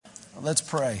Let's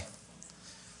pray.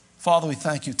 Father, we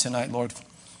thank you tonight, Lord,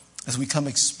 as we come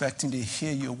expecting to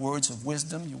hear your words of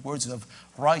wisdom, your words of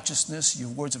righteousness, your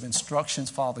words of instructions,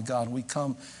 Father God. We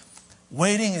come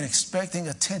waiting and expecting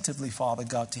attentively, Father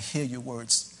God, to hear your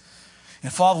words.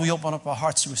 And Father, we open up our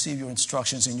hearts to receive your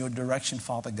instructions in your direction,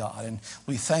 Father God. And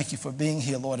we thank you for being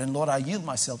here, Lord. And Lord, I yield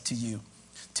myself to you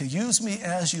to use me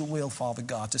as you will, Father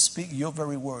God, to speak your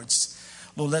very words.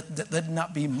 Lord, let it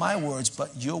not be my words,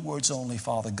 but your words only,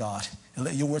 Father God. And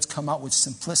let your words come out with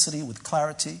simplicity, with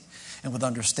clarity, and with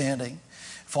understanding.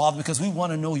 Father, because we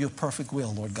want to know your perfect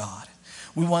will, Lord God.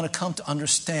 We want to come to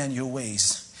understand your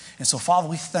ways. And so, Father,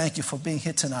 we thank you for being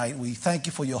here tonight. We thank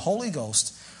you for your Holy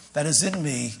Ghost that is in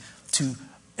me to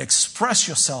express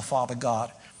yourself, Father God,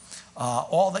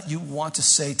 all that you want to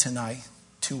say tonight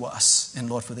to us. And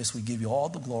Lord, for this we give you all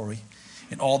the glory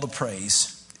and all the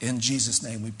praise. In Jesus'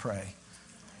 name we pray.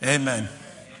 Amen.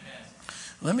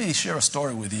 Let me share a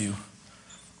story with you.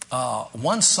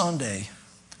 One Sunday,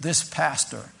 this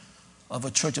pastor of a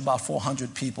church of about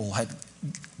 400 people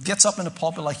gets up in the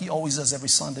pulpit like he always does every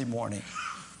Sunday morning.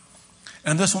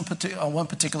 And this one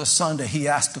particular Sunday, he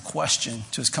asked a question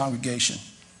to his congregation.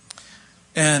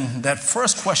 And that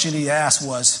first question he asked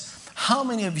was, how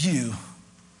many of you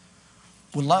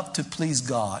would love to please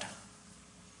God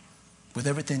with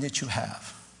everything that you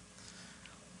have?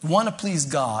 Want to please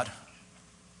God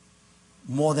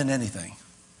more than anything?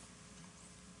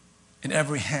 And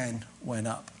every hand went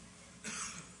up.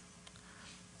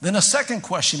 Then a second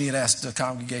question he had asked the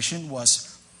congregation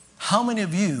was, how many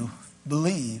of you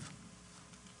believe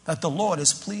that the Lord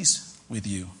is pleased with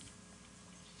you?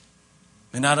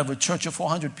 And out of a church of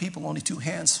 400 people, only 2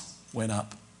 hands went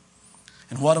up.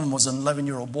 And one of them was an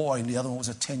 11-year-old boy and the other one was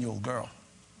a 10-year-old girl.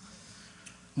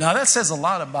 Now that says a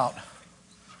lot about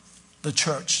the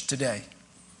church today.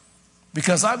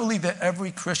 Because I believe that every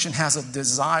Christian has a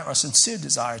desire, a sincere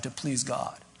desire to please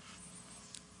God,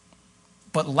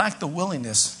 but lack the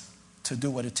willingness to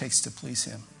do what it takes to please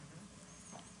him.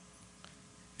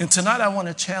 And tonight I want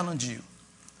to challenge you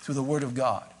through the Word of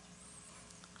God.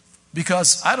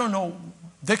 Because I don't know,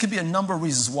 there could be a number of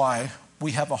reasons why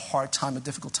we have a hard time, a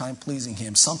difficult time pleasing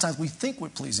him. Sometimes we think we're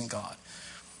pleasing God.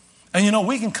 And you know,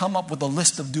 we can come up with a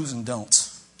list of do's and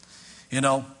don'ts. You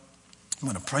know, I'm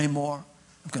going to pray more.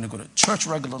 I'm going to go to church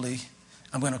regularly.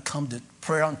 I'm going to come to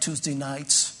prayer on Tuesday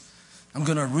nights. I'm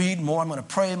going to read more. I'm going to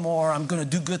pray more. I'm going to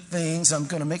do good things. I'm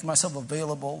going to make myself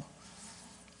available.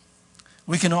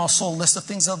 We can also list the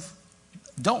things of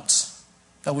don'ts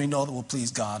that we know that will please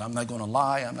God. I'm not going to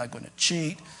lie. I'm not going to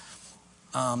cheat.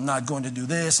 I'm not going to do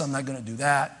this. I'm not going to do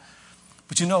that.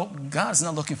 But you know, God's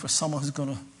not looking for someone who's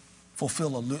going to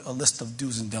fulfill a list of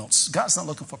do's and don'ts. God's not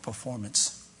looking for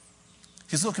performance.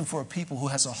 He's looking for a people who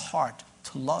has a heart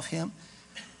to love him,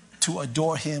 to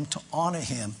adore him, to honor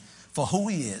him for who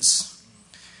he is.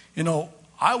 You know,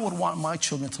 I would want my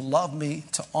children to love me,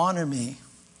 to honor me,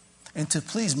 and to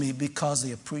please me because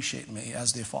they appreciate me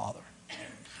as their father,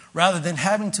 rather than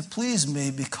having to please me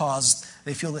because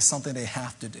they feel it's something they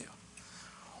have to do,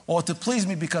 or to please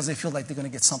me because they feel like they're going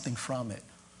to get something from it.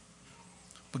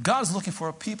 But God's looking for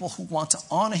a people who want to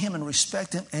honor him and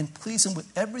respect him and please him with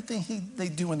everything they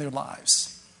do in their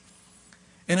lives.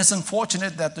 And it's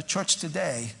unfortunate that the church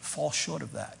today falls short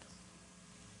of that.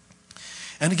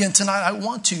 And again, tonight I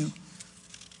want to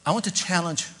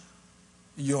challenge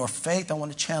your faith. I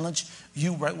want to challenge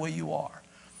you right where you are.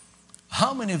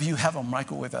 How many of you have a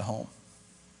microwave at home?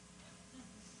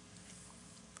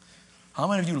 How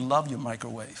many of you love your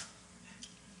microwave?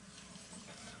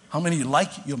 How many of you like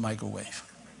your microwave?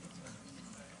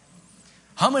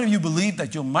 How many of you believe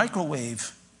that your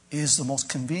microwave is the most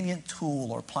convenient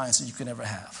tool or appliance that you can ever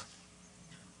have?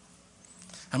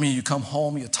 I mean, you come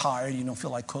home, you're tired, you don't feel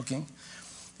like cooking.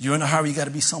 You're in a hurry, you got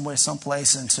to be somewhere,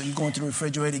 someplace, and so you go into the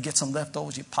refrigerator, you get some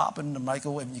leftovers, you pop it in the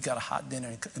microwave, and you got a hot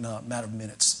dinner in a matter of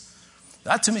minutes.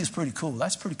 That to me is pretty cool.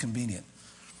 That's pretty convenient.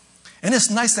 And it's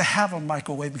nice to have a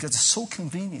microwave because it's so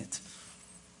convenient.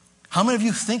 How many of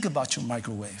you think about your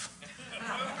microwave?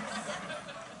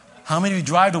 How many of you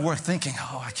drive to work thinking,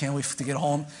 oh, I can't wait to get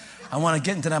home. I want to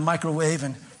get into that microwave.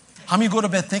 And how many of you go to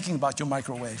bed thinking about your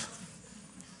microwave?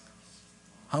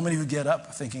 How many of you get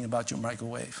up thinking about your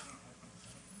microwave?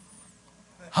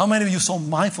 How many of you are so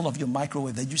mindful of your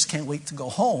microwave that you just can't wait to go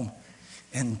home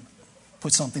and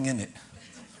put something in it?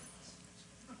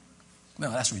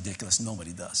 No, that's ridiculous.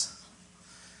 Nobody does.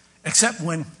 Except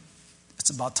when it's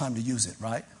about time to use it,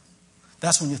 right?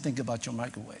 That's when you think about your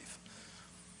microwave.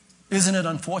 Isn't it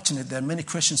unfortunate that many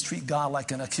Christians treat God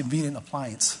like a convenient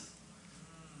appliance?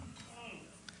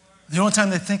 The only time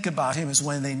they think about him is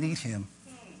when they need him.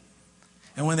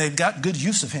 And when they've got good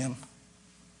use of him,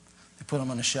 put them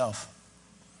on the shelf,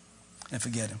 and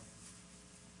forget him.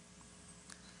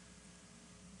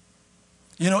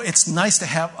 You know, it's nice to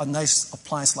have a nice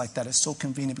appliance like that. It's so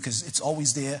convenient because it's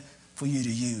always there for you to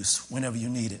use whenever you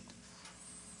need it.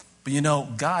 But you know,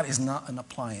 God is not an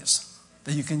appliance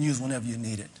that you can use whenever you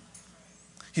need it.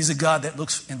 He's a God that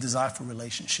looks and desires for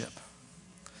relationship.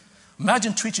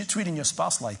 Imagine treating your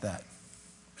spouse like that.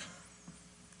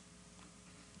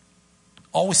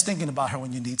 Always thinking about her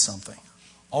when you need something.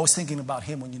 Always thinking about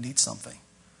him when you need something.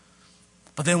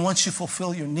 But then once you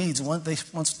fulfill your needs,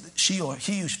 once she or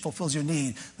he fulfills your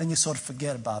need, then you sort of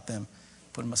forget about them,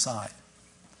 put them aside.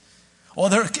 Or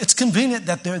it's convenient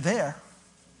that they're there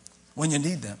when you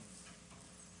need them.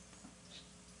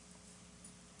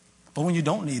 But when you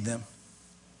don't need them,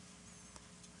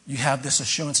 you have this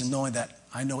assurance in knowing that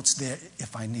I know it's there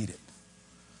if I need it.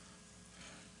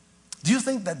 Do you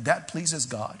think that that pleases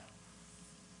God?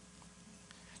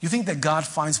 You think that God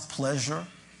finds pleasure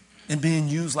in being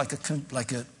used like a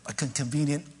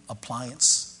convenient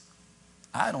appliance?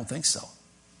 I don't think so.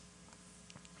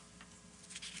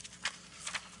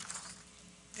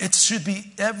 It should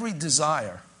be every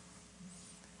desire,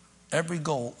 every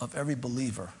goal of every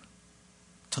believer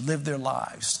to live their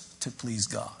lives to please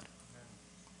God.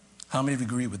 How many of you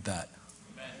agree with that?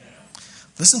 Amen.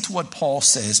 Listen to what Paul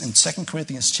says in 2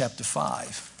 Corinthians chapter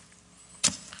 5.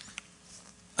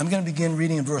 I'm going to begin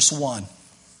reading in verse 1.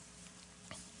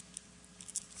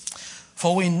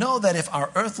 For we know that if our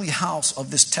earthly house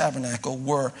of this tabernacle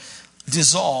were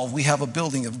dissolved, we have a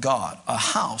building of God, a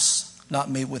house not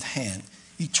made with hand,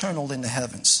 eternal in the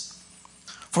heavens.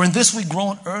 For in this we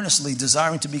groan earnestly,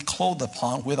 desiring to be clothed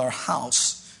upon with our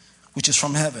house, which is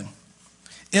from heaven.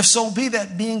 If so be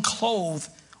that being clothed,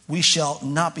 we shall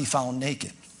not be found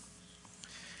naked.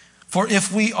 For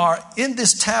if we are in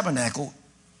this tabernacle,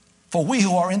 for we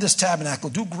who are in this tabernacle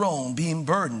do groan, being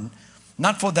burdened,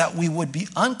 not for that we would be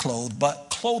unclothed, but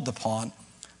clothed upon,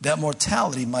 that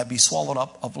mortality might be swallowed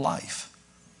up of life.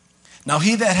 Now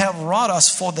he that hath wrought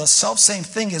us for the selfsame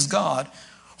thing is God,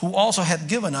 who also hath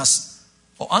given us,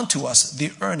 or unto us,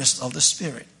 the earnest of the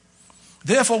Spirit.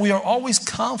 Therefore we are always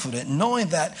confident, knowing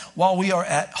that while we are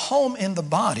at home in the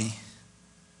body,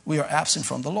 we are absent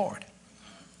from the Lord.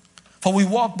 For we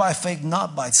walk by faith,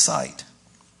 not by sight.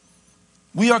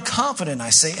 We are confident, I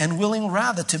say, and willing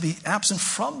rather to be absent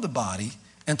from the body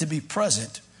and to be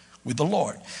present with the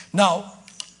Lord. Now,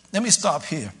 let me stop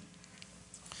here.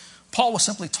 Paul was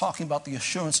simply talking about the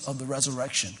assurance of the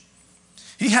resurrection.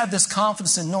 He had this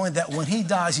confidence in knowing that when he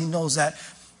dies, he knows that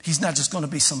he's not just going to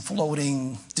be some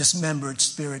floating, dismembered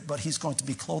spirit, but he's going to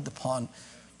be clothed upon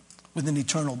with an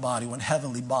eternal body, with a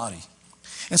heavenly body.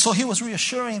 And so he was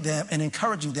reassuring them and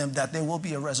encouraging them that there will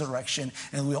be a resurrection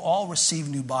and we'll all receive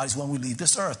new bodies when we leave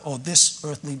this earth, or this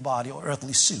earthly body or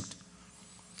earthly suit.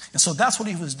 And so that's what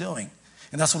he was doing.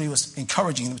 And that's what he was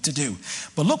encouraging them to do.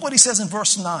 But look what he says in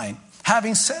verse 9.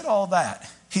 Having said all that,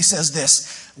 he says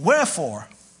this, wherefore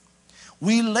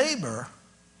we labor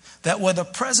that whether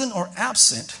present or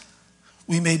absent,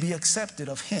 we may be accepted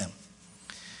of him.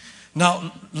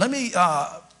 Now, let me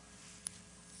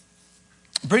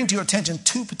bring to your attention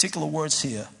two particular words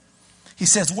here. He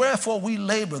says, wherefore we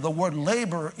labor. The word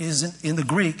labor is in the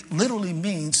Greek, literally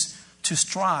means to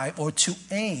strive or to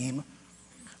aim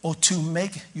or to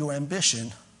make your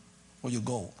ambition or your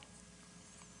goal.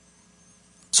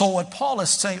 So what Paul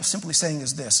is simply saying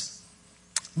is this.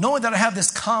 Knowing that I have this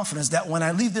confidence that when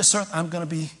I leave this earth, I'm going to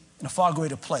be in a far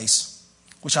greater place,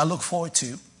 which I look forward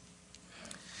to.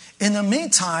 In the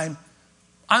meantime,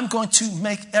 I'm going to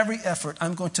make every effort.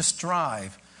 I'm going to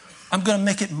strive. I'm going to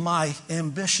make it my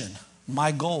ambition,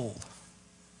 my goal,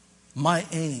 my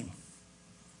aim.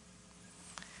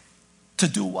 To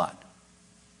do what?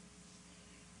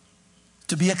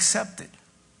 To be accepted.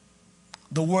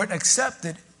 The word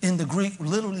accepted in the Greek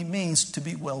literally means to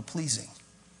be well-pleasing.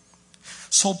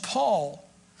 So Paul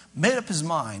made up his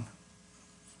mind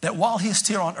that while he's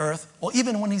here on earth, or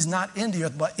even when he's not in the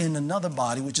earth, but in another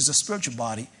body, which is a spiritual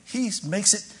body, he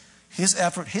makes it his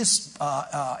effort, his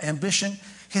ambition,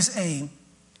 his aim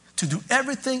to do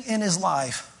everything in his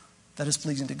life that is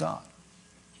pleasing to God.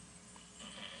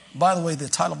 By the way, the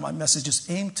title of my message is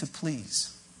Aim to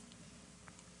Please.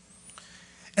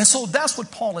 And so that's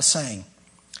what Paul is saying.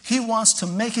 He wants to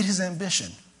make it his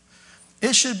ambition.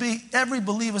 It should be every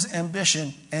believer's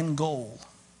ambition and goal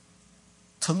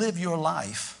to live your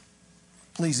life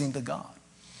pleasing to God.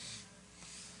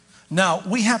 Now,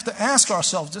 we have to ask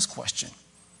ourselves this question,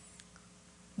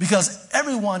 because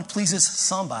everyone pleases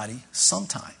somebody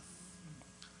sometime.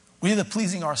 We're either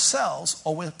pleasing ourselves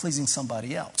or we're pleasing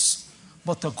somebody else.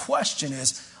 But the question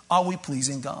is, are we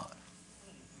pleasing God?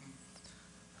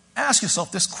 ask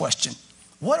yourself this question.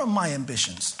 What are my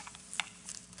ambitions?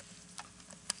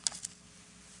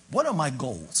 What are my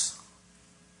goals?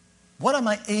 What am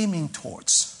I aiming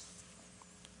towards?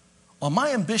 Are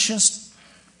my ambitions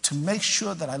to make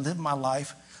sure that I live my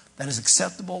life that is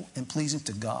acceptable and pleasing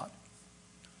to God?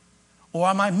 Or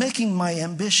am I making my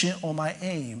ambition or my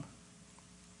aim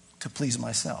to please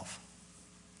myself?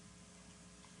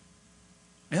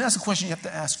 And that's a question you have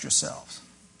to ask yourselves.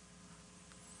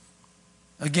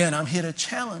 Again, I'm here to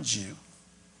challenge you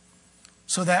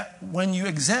so that when you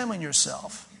examine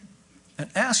yourself and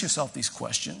ask yourself these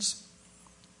questions,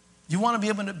 you want to be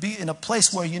able to be in a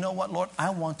place where, you know what, Lord, I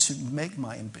want to make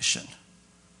my ambition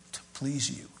to please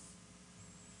you.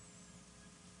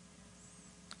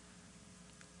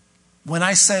 When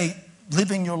I say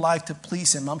living your life to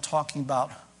please Him, I'm talking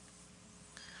about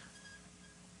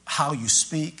how you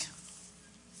speak,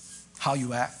 how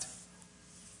you act,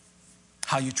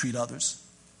 how you treat others,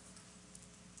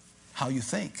 how you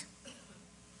think.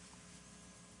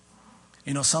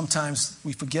 You know, sometimes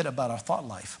we forget about our thought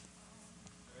life.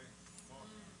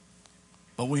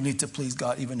 But we need to please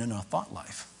God even in our thought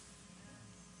life.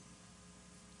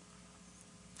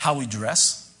 How we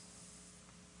dress,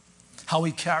 how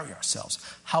we carry ourselves,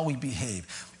 how we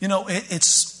behave. You know,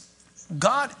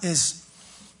 God is,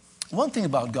 one thing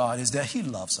about God is that He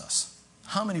loves us.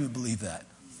 How many would believe that?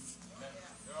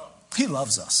 He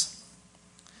loves us.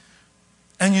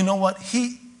 And you know what?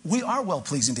 We are well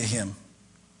pleasing to Him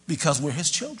because we're His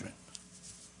children.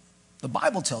 The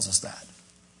Bible tells us that.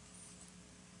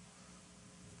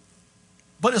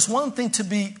 But it's one thing to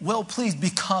be well pleased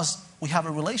because we have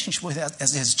a relationship with Him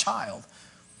as His child.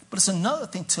 But it's another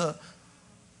thing to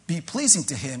be pleasing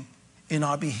to Him in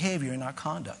our behavior, in our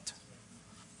conduct.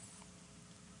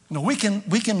 You know, we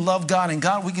can love God,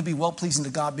 and we can be well pleasing to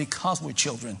God because we're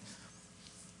children.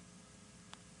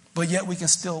 But yet we can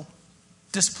still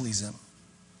displease Him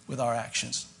with our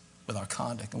actions, with our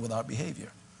conduct, and with our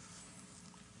behavior.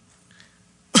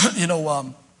 You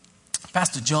know,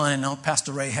 Pastor John and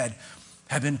Pastor Ray had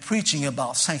been preaching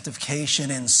about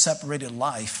sanctification and separated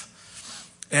life.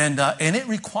 And it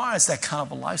requires that kind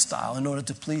of a lifestyle in order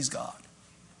to please God.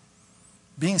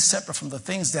 Being separate from the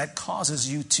things that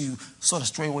causes you to sort of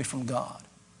stray away from God.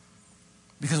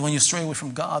 Because when you stray away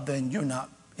from God, then you're not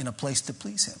in a place to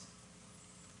please Him.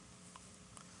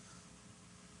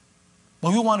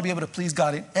 But we want to be able to please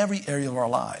God in every area of our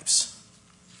lives.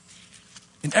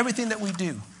 In everything that we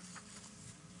do.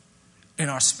 In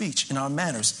our speech, in our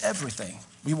manners, everything.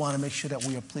 We want to make sure that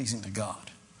we are pleasing to God.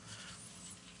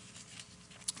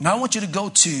 Now I want you to go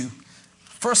to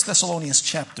 1 Thessalonians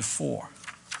chapter 4.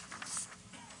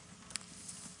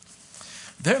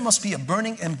 There must be a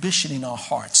burning ambition in our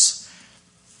hearts.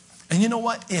 And you know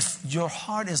what? If your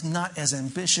heart is not as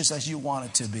ambitious as you want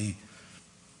it to be,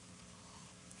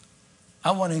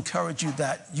 I want to encourage you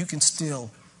that you can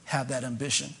still have that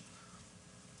ambition.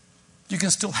 You can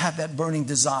still have that burning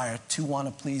desire to want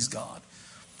to please God.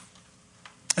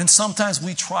 And sometimes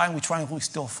we try and we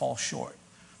still fall short.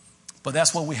 But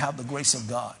that's where we have the grace of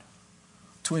God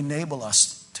to enable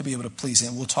us to be able to please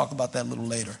Him. We'll talk about that a little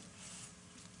later.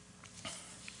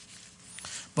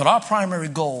 But our primary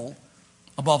goal,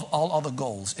 above all other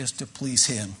goals, is to please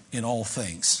Him in all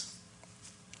things.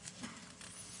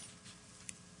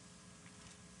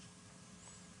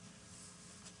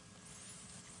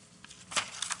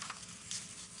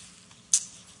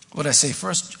 What did I say?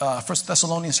 First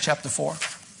Thessalonians chapter 4.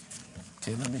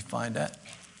 Okay, let me find that.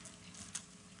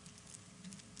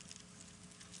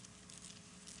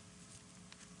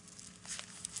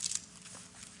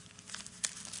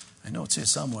 I know it's here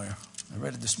somewhere. I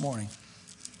read it this morning.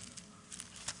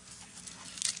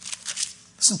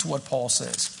 Listen to what Paul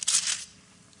says.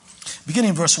 Beginning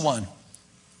in verse 1. It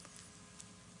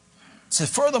says,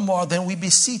 "Furthermore, then we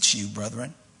beseech you,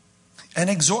 brethren, and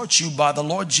exhort you by the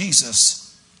Lord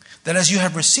Jesus, that as you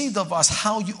have received of us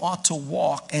how you ought to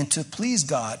walk and to please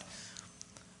God,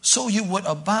 so you would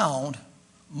abound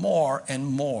more and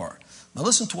more." Now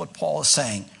listen to what Paul is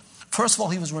saying. First of all,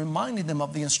 he was reminding them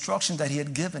of the instruction that he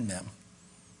had given them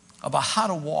about how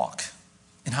to walk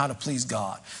and how to please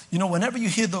God. You know, whenever you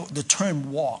hear the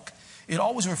term walk, it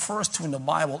always refers to in the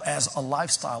Bible as a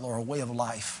lifestyle or a way of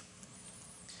life.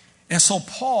 And so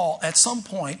Paul, at some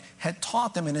point, had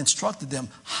taught them and instructed them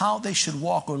how they should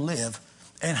walk or live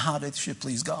and how they should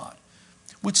please God,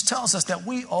 which tells us that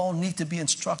we all need to be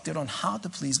instructed on how to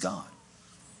please God.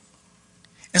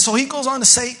 And so he goes on to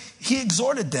say, he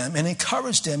exhorted them and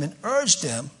encouraged them and urged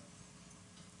them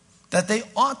that they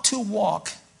ought to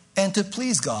walk and to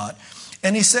please God.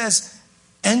 And he says,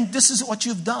 and this is what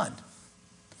you've done.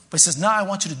 But he says, now I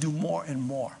want you to do more and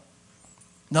more.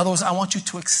 In other words, I want you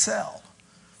to excel.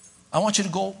 I want you to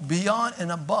go beyond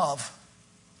and above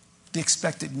the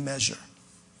expected measure.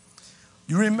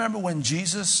 You remember when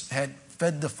Jesus had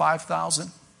fed the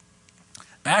 5,000?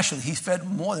 Actually, he fed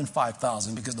more than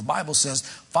 5,000 because the Bible says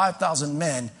 5,000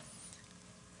 men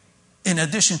in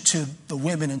addition to the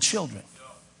women and children.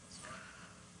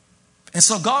 And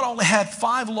so God only had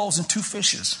 5 loaves and 2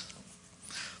 fishes.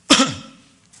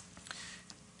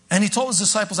 And he told his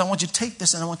disciples, I want you to take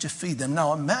this and I want you to feed them.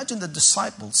 Now imagine the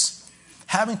disciples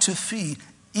having to feed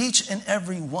each and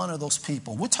every one of those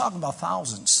people. We're talking about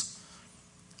thousands.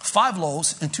 5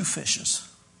 loaves and 2 fishes.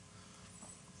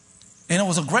 And it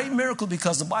was a great miracle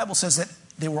because the Bible says that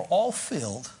they were all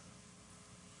filled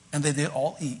and they did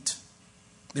all eat.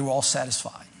 They were all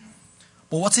satisfied.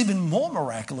 But what's even more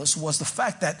miraculous was the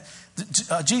fact that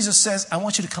Jesus says, I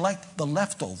want you to collect the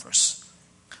leftovers.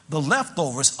 The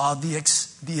leftovers are the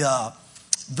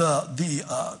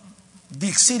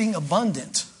exceeding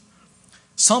abundant.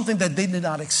 Something that they did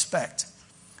not expect.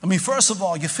 I mean, first of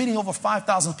all, you're feeding over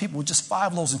 5,000 people with just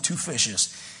 5 loaves and 2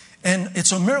 fishes. And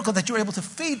it's a miracle that you're able to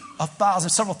feed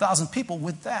several thousand people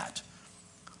with that.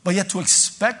 But yet to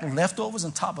expect leftovers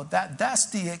on top of that,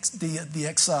 that's the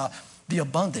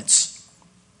abundance,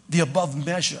 the above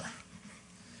measure.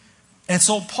 And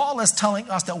so Paul is telling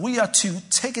us that we are to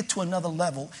take it to another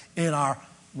level in our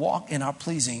walk, in our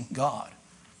pleasing God.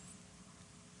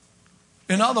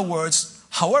 In other words,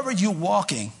 however you're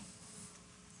walking,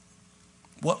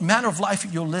 what manner of life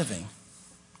you're living,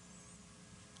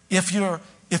 if you're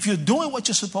doing what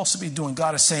you're supposed to be doing,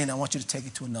 God is saying, I want you to take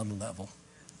it to another level.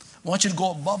 I want you to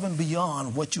go above and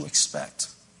beyond what you expect.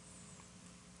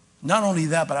 Not only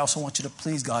that, but I also want you to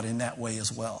please God in that way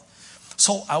as well.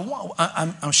 So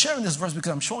I'm sharing this verse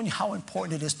because I'm showing you how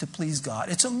important it is to please God.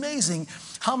 It's amazing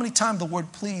how many times the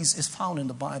word please is found in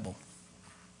the Bible.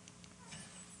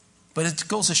 But it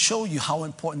goes to show you how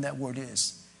important that word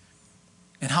is.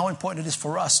 And how important it is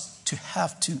for us to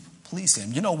have to please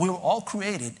him. You know, we were all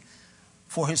created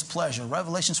for his pleasure.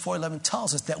 Revelations 4:11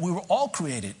 tells us that we were all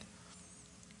created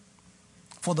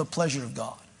for the pleasure of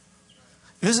God.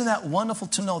 Isn't that wonderful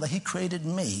to know that he created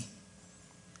me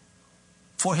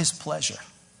for his pleasure?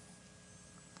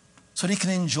 So that he can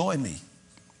enjoy me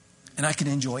and I can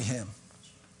enjoy him.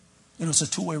 You know, it's a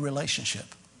two-way relationship.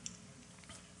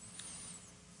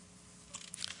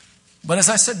 But as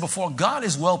I said before, God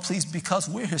is well pleased because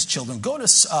we're his children. Go to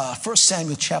 1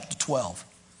 Samuel chapter 12.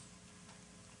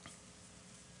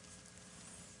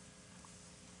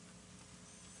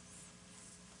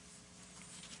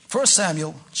 First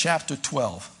Samuel chapter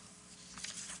 12.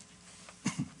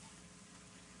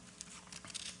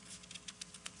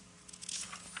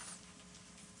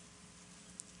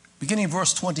 Beginning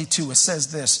verse 22, it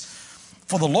says this: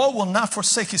 For the Lord will not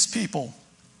forsake his people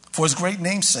for his great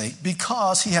name's sake,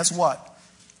 because he has what?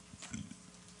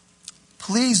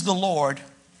 Pleased the Lord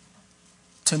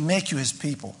to make you his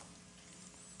people.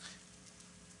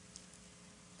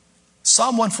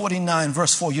 Psalm 149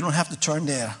 verse 4, you don't have to turn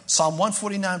there. Psalm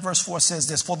 149 verse 4 says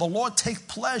this: For the Lord take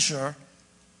pleasure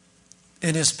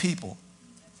in his people,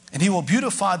 and he will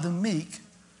beautify the meek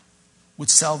with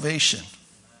salvation.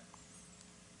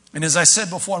 And as I said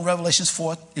before in Revelations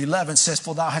 4:11 says,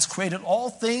 For thou hast created all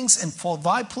things, and for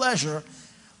thy pleasure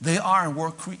they are and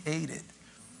were created.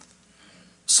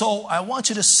 So I want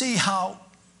you to see how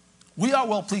we are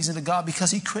well pleasing to God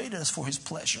because he created us for his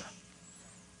pleasure.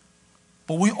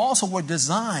 But we also were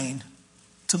designed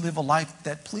to live a life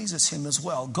that pleases him as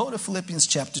well. Go to Philippians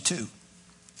chapter 2.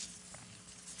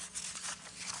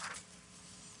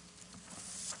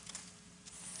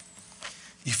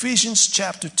 Ephesians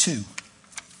chapter 2.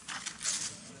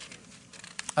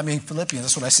 Philippians,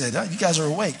 that's what I said. You guys are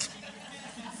awake.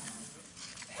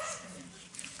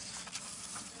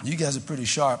 You guys are pretty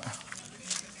sharp.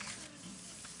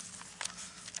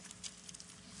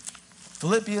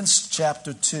 Philippians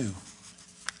chapter 2.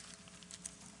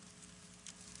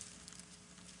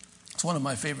 It's one of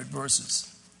my favorite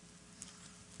verses.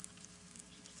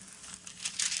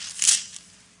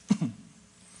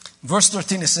 Verse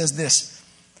 13, it says this: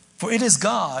 For it is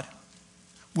God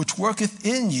which worketh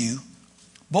in you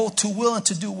both to will and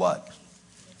to do what?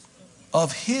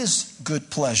 Of his good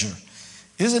pleasure.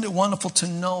 Isn't it wonderful to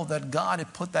know that God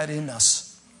had put that in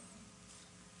us,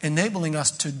 enabling us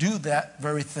to do that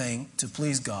very thing to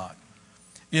please God?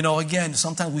 You know, again,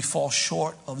 sometimes we fall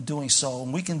short of doing so,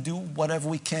 and we can do whatever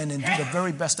we can and do the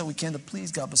very best that we can to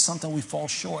please God, but sometimes we fall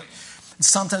short. And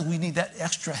sometimes we need that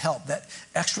extra help, that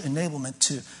extra enablement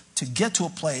to get to a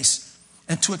place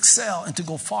and to excel and to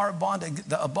go far above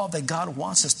that God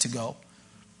wants us to go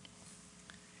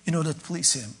in order to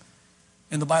please him.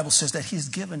 And the Bible says that he's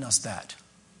given us that.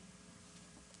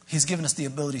 He's given us the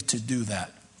ability to do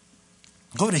that.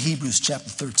 Go to Hebrews chapter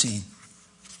 13.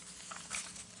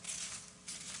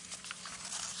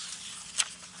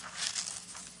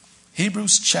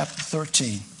 Hebrews chapter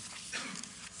 13.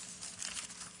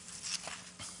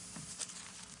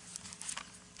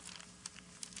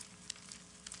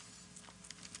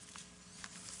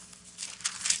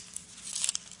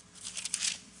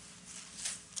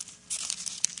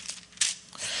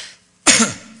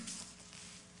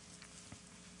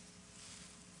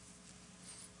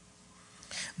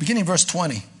 Beginning verse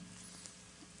 20.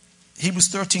 Hebrews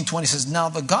 13:20 says, "Now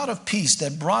the God of peace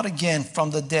that brought again from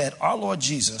the dead our Lord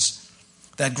Jesus,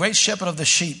 that great shepherd of the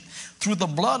sheep, through the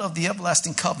blood of the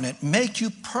everlasting covenant, make you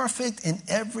perfect in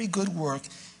every good work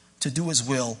to do his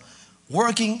will,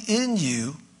 working in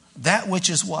you that which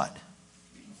is" what?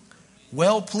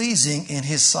 "Well-pleasing in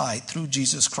his sight, through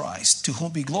Jesus Christ, to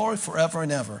whom be glory forever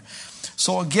and ever."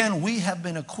 So again, we have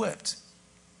been equipped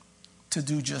to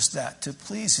do just that, to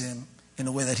please him in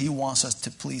a way that he wants us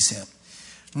to please him.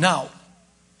 Now,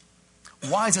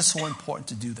 why is it so important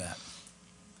to do that?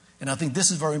 And I think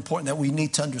this is very important that we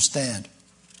need to understand.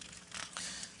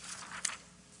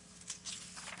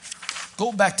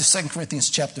 Go back to 2 Corinthians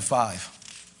chapter 5.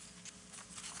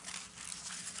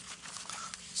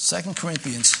 2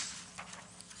 Corinthians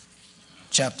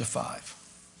chapter 5.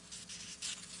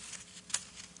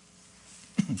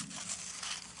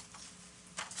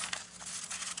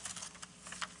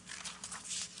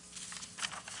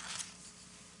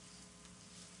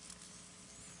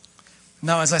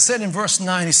 Now, as I said in verse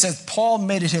 9, he said, Paul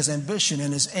made it his ambition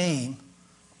and his aim,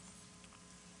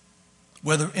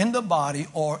 whether in the body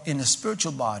or in the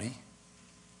spiritual body,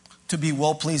 to be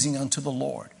well-pleasing unto the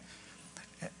Lord.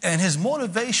 And his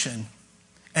motivation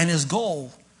and his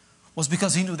goal was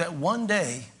because he knew that one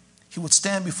day he would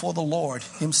stand before the Lord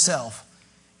himself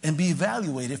and be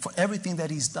evaluated for everything that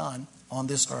he's done on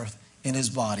this earth in his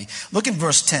body. Look at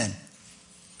verse 10.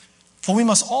 "For we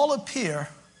must all appear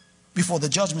before the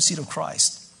judgment seat of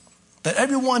Christ, that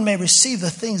everyone may receive the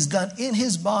things done in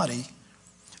his body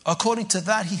according to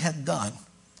that he had done,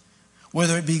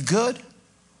 whether it be good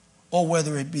or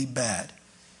whether it be bad."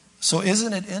 So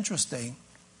isn't it interesting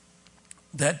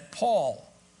that Paul,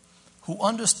 who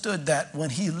understood that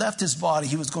when he left his body,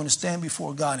 he was going to stand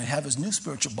before God and have his new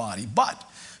spiritual body, but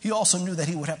he also knew that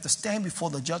he would have to stand before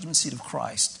the judgment seat of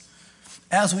Christ,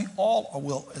 as we all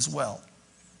will as well,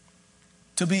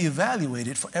 to be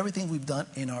evaluated for everything we've done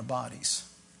in our bodies,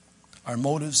 our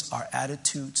motives, our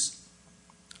attitudes,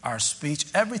 our speech,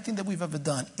 everything that we've ever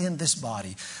done in this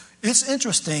body. It's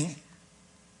interesting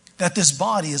that this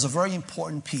body is a very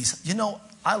important piece. You know,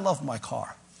 I love my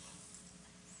car.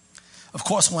 Of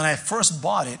course, when I first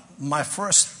bought it,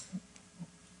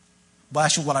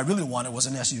 actually what I really wanted was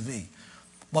an SUV.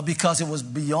 But because it was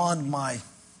beyond my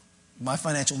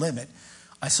financial limit,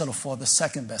 I settled for the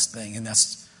second best thing, and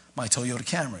that's my Toyota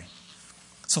Camry.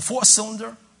 It's a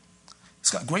 4-cylinder. It's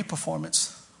got great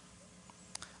performance.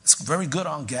 It's very good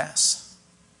on gas.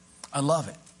 I love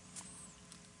it.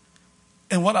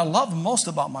 And what I love most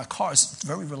about my car is it's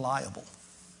very reliable.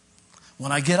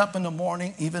 When I get up in the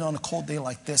morning, even on a cold day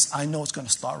like this, I know it's going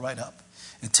to start right up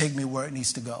and take me where it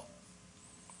needs to go.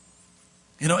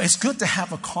 You know, it's good to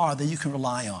have a car that you can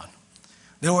rely on.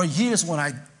 There were years when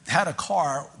I had a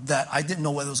car that I didn't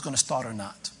know whether it was going to start or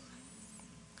not.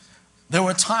 There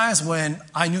were times when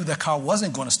I knew that car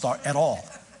wasn't going to start at all.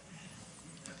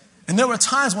 And there were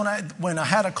times when I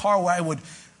had a car where I would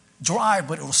drive,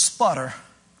 but it would sputter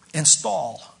and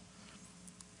stall.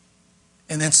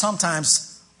 And then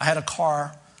sometimes I had a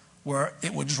car where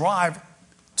it would drive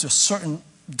to a certain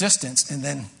distance and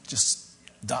then just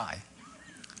die.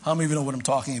 How many of you know what I'm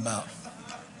talking about?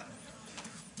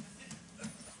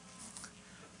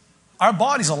 Our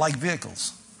bodies are like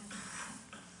vehicles.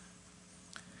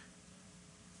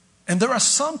 And there are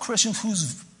some Christians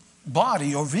whose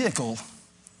body or vehicle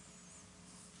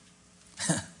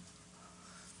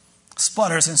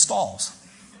sputters and stalls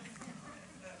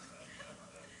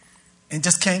and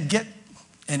just can't get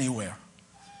anywhere.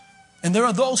 And there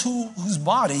are those whose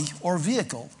body or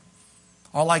vehicle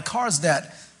are like cars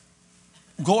that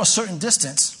go a certain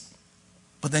distance,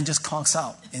 but then just conks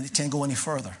out and it can't go any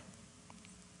further.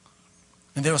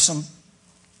 And there are some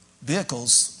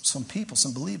vehicles, some people,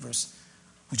 some believers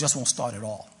who just won't start at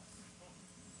all.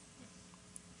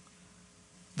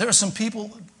 There are some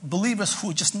people, believers,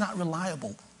 who are just not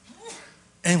reliable.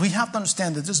 And we have to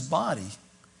understand that this body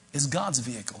is God's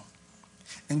vehicle.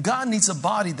 And God needs a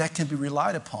body that can be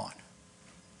relied upon.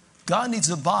 God needs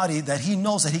a body that he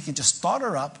knows that he can just start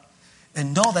her up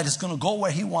and know that it's going to go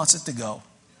where he wants it to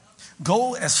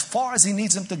go as far as he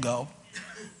needs him to go,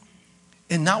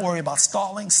 and not worry about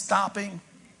stalling, stopping,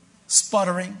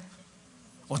 sputtering,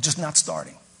 or just not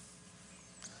starting?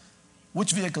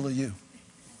 Which vehicle are you?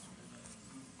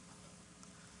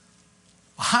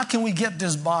 How can we get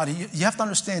this body? You have to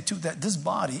understand too that this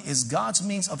body is God's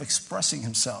means of expressing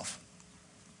himself.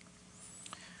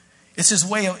 It's his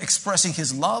way of expressing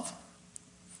his love,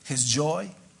 his joy,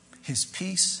 his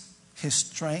peace, his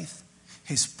strength,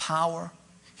 his power,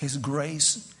 his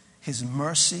grace, his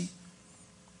mercy.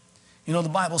 You know, the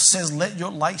Bible says, let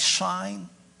your light shine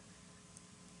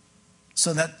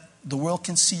so that the world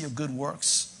can see your good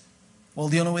works. Well,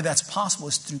 the only way that's possible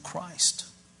is through Christ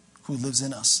who lives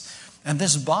in us. And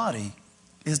this body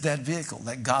is that vehicle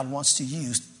that God wants to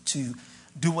use to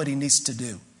do what he needs to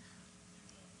do.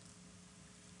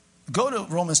 Go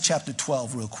to Romans chapter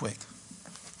 12 real quick.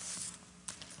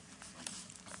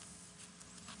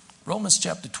 Romans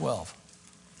chapter 12.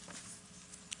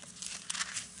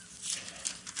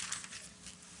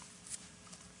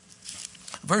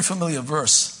 A very familiar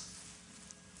verse.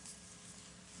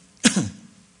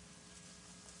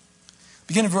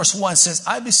 Beginning verse 1 says,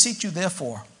 I beseech you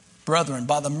therefore, brethren,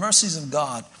 by the mercies of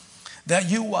God, that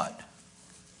you what?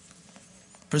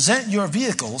 Present your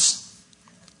vehicles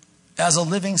as a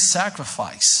living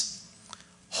sacrifice,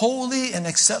 holy and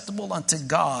acceptable unto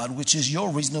God, which is your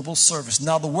reasonable service.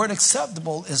 Now, the word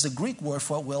acceptable is the Greek word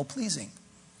for well-pleasing.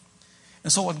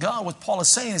 And so what Paul is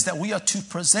saying is that we are to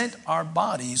present our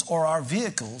bodies or our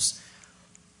vehicles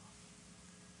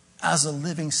as a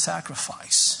living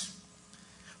sacrifice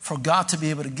for God to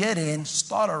be able to get in,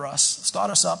 start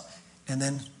us up, and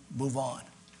then move on.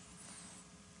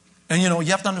 And you know,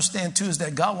 you have to understand too is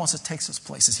that God wants to take us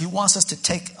places. He wants us to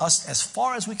take us as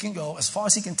far as we can go, as far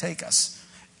as he can take us,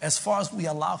 as far as we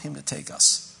allow him to take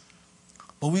us.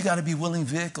 But we got to be willing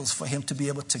vehicles for him to be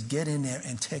able to get in there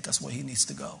and take us where he needs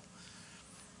to go.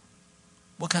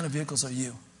 What kind of vehicles are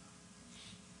you?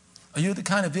 Are you the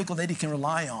kind of vehicle that he can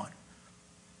rely on?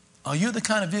 Are you the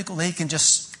kind of vehicle that he can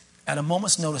just, at a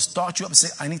moment's notice, start you up and say,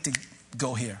 I need to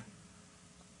go here?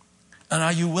 And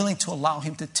are you willing to allow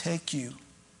him to take you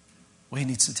where he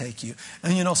needs to take you?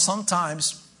 And you know,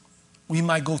 sometimes we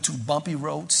might go through bumpy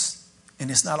roads, and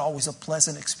it's not always a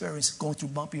pleasant experience going through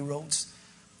bumpy roads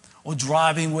or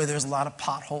driving where there's a lot of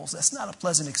potholes. That's not a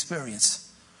pleasant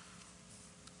experience.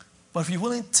 But if you're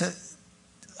willing to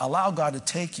allow God to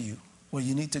take you where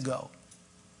you need to go,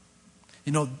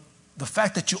 you know, the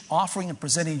fact that you're offering and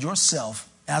presenting yourself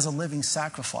as a living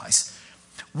sacrifice,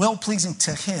 well-pleasing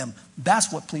to him,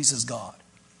 that's what pleases God.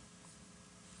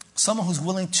 Someone who's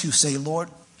willing to say, Lord,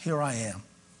 here I am.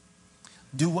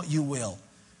 Do what you will.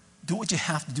 Do what you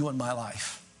have to do in my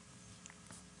life.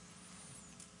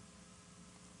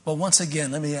 But once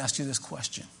again, let me ask you this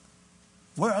question.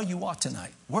 Where are you at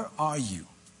tonight? Where are you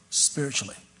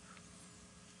spiritually?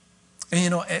 And you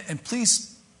know, and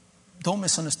please don't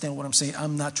misunderstand what I'm saying.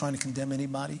 I'm not trying to condemn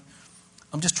anybody.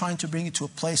 I'm just trying to bring you to a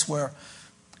place where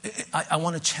I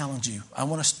want to challenge you. I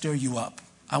want to stir you up.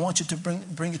 I want you to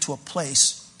bring you to a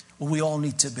place where we all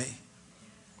need to be.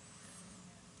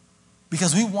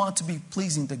 Because we want to be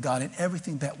pleasing to God in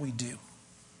everything that we do.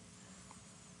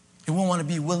 And we want to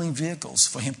be willing vehicles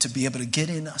for him to be able to get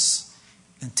in us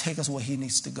and take us where he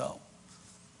needs to go.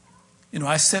 You know,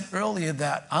 I said earlier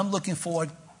that I'm looking forward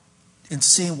in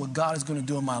seeing what God is going to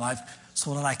do in my life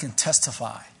so that I can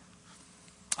testify.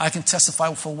 I can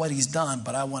testify for what he's done,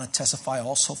 but I want to testify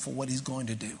also for what he's going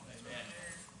to do. Amen.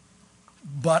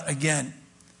 But again,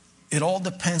 it all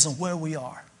depends on where we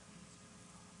are.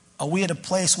 Are we at a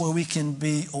place where we can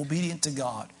be obedient to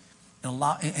God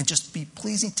and just be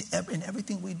pleasing to in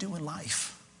everything we do in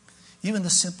life, even the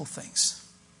simple things?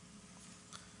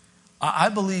 I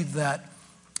believe that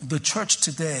the church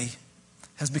today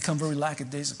has become very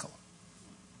lackadaisical.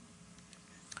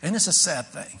 And it's a sad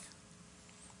thing.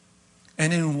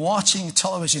 And in watching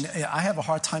television, I have a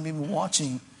hard time even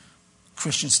watching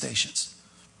Christian stations.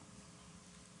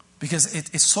 Because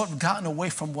it's sort of gotten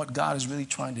away from what God is really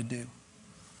trying to do.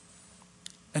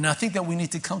 And I think that we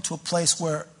need to come to a place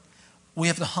where we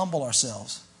have to humble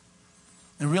ourselves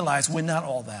and realize we're not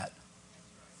all that.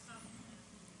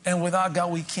 And without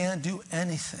God, we can't do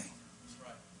anything.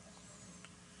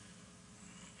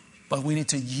 But we need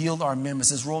to yield our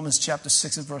members. As Romans chapter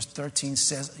 6 and verse 13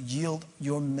 says, yield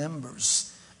your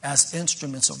members as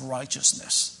instruments of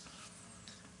righteousness.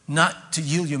 Not to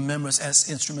yield your members as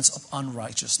instruments of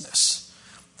unrighteousness.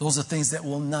 Those are things that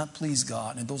will not please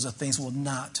God, and those are things that will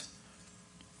not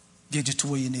get you to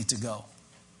where you need to go.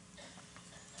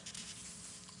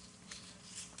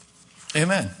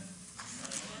 Amen.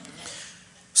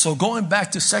 So going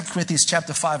back to 2 Corinthians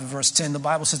chapter 5 and verse 10, the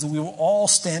Bible says that we will all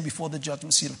stand before the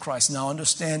judgment seat of Christ. Now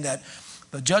understand that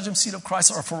The judgment seat of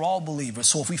Christ are for all believers.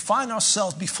 So if we find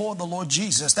ourselves before the Lord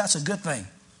Jesus, that's a good thing.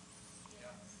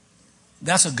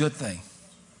 That's a good thing.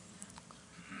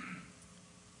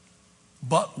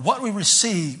 But what we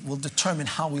receive will determine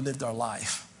how we lived our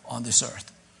life on this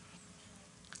earth.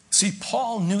 See,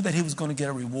 Paul knew that he was going to get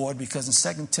a reward because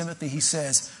in 2 Timothy he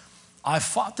says, I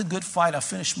fought the good fight, I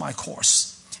finished my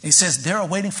course. And he says, there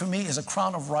awaiting for me is a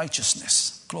crown of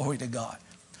righteousness. Glory to God.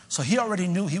 So he already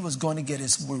knew he was going to get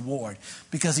his reward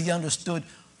because he understood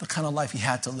the kind of life he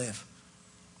had to live.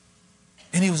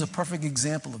 And he was a perfect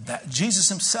example of that. Jesus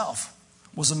himself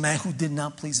was a man who did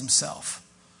not please himself,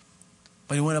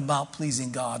 but he went about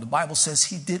pleasing God. The Bible says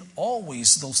he did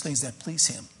always those things that please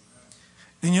him.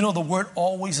 And you know, the word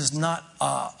always is not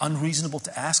unreasonable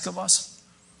to ask of us.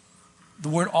 The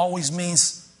word always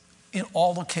means in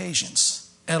all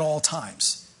occasions, at all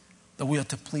times, that we are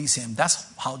to please him.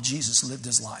 That's how Jesus lived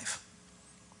his life.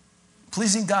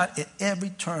 Pleasing God at every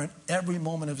turn, every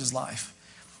moment of his life.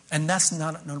 And that's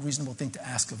not an unreasonable thing to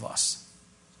ask of us.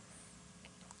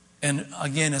 And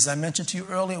again, as I mentioned to you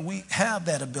earlier, we have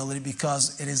that ability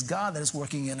because it is God that is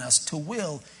working in us to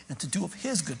will and to do of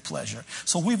his good pleasure.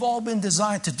 So we've all been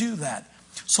designed to do that.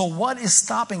 So what is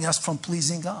stopping us from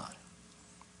pleasing God?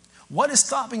 What is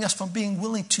stopping us from being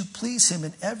willing to please him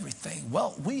in everything?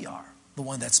 Well, we are the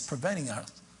one that's preventing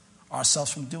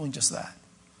ourselves from doing just that.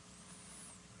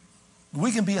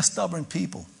 We can be a stubborn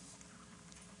people.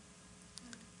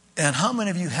 And how many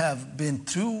of you have been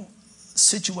through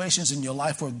situations in your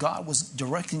life where God was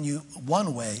directing you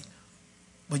one way,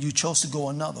 but you chose to go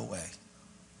another way?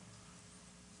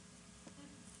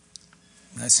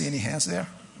 Can I see any hands there?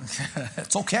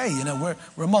 It's okay, you know,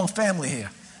 we're among family here.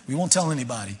 We won't tell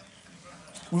anybody.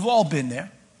 We've all been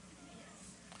there.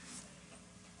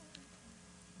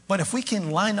 But if we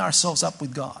can line ourselves up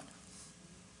with God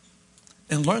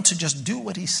and learn to just do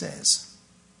what he says,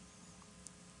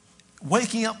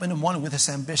 waking up in the morning with this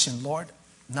ambition, Lord,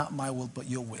 not my will, but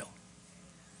your will.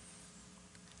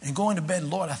 And going to bed,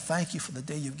 Lord, I thank you for the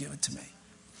day you've given to me.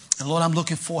 And Lord, I'm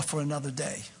looking forward for another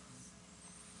day.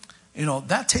 You know,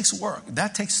 that takes work.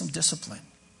 That takes some discipline.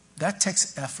 That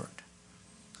takes effort.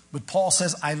 But Paul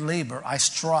says, I labor, I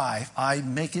strive, I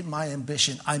make it my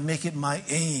ambition, I make it my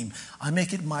aim, I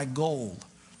make it my goal.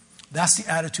 That's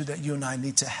the attitude that you and I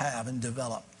need to have and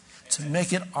develop, to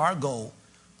make it our goal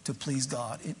to please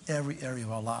God in every area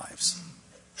of our lives.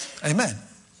 Amen.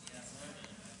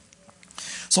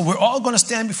 So we're all going to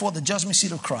stand before the judgment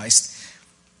seat of Christ.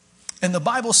 And the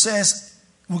Bible says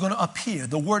we're going to appear.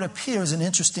 The word appear is an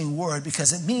interesting word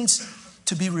because it means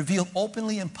to be revealed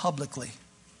openly and publicly.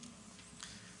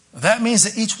 That means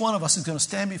that each one of us is going to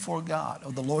stand before God,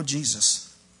 or the Lord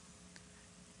Jesus,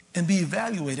 and be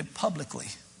evaluated publicly.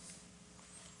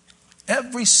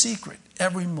 Every secret,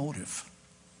 every motive,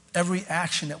 every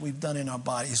action that we've done in our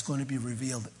body is going to be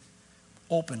revealed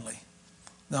openly.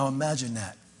 Now imagine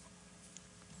that.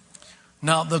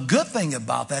 Now the good thing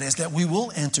about that is that we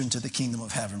will enter into the kingdom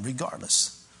of heaven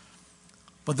regardless.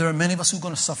 But there are many of us who are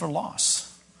going to suffer loss.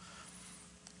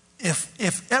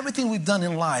 If everything we've done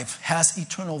in life has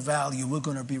eternal value, we're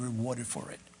going to be rewarded for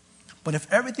it. But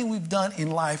if everything we've done in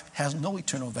life has no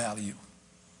eternal value,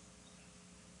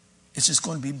 it's just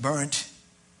going to be burnt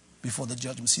before the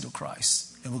judgment seat of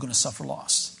Christ, and we're going to suffer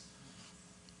loss.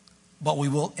 But we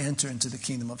will enter into the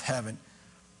kingdom of heaven.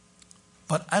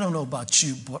 But I don't know about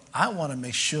you, but I want to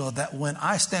make sure that when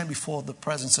I stand before the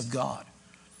presence of God,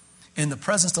 in the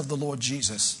presence of the Lord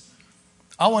Jesus,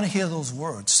 I want to hear those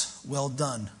words, well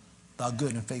done, thou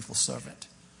good and faithful servant.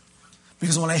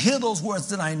 Because when I hear those words,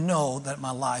 then I know that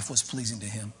my life was pleasing to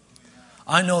him.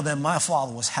 I know that my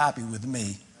Father was happy with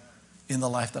me in the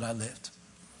life that I lived.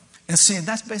 And see, and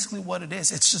that's basically what it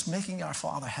is. It's just making our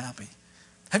Father happy.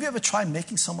 Have you ever tried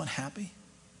making someone happy?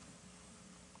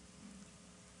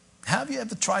 Have you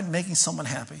ever tried making someone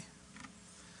happy?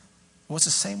 Well, it's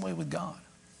the same way with God.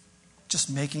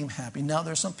 Just making him happy. Now,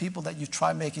 there are some people that you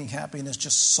try making happy and it's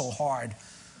just so hard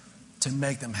to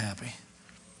make them happy.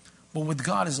 But with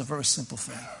God is a very simple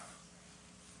thing.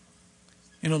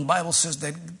 You know, the Bible says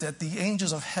that the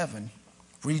angels of heaven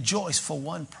rejoice for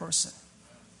one person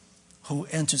who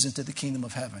enters into the kingdom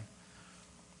of heaven.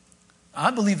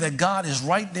 I believe that God is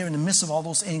right there in the midst of all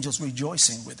those angels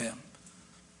rejoicing with them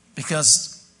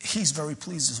because he's very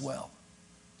pleased as well.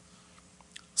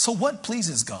 So what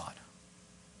pleases God?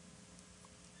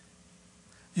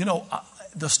 You know,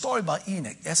 the story about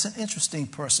Enoch, that's an interesting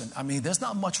person. I mean, there's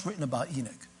not much written about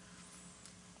Enoch.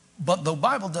 But the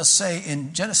Bible does say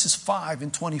in Genesis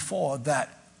 5:24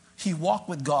 that he walked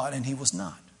with God and he was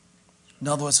not. In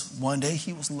other words, one day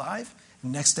he was alive, the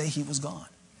next day he was gone.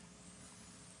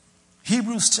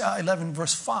 Hebrews 11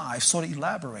 verse 5 sort of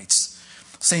elaborates,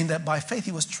 saying that by faith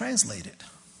he was translated.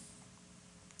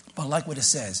 But like what it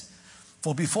says,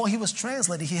 for before he was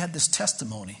translated, he had this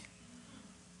testimony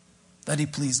that he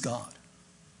pleased God.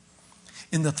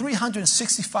 In the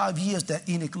 365 years that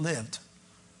Enoch lived,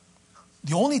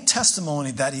 the only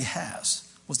testimony that he has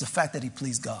was the fact that he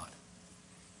pleased God.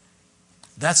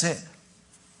 That's it.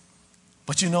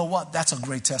 But you know what? That's a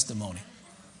great testimony.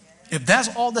 If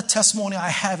that's all the testimony I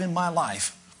have in my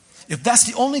life, if that's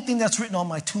the only thing that's written on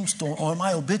my tombstone or in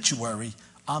my obituary,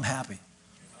 I'm happy.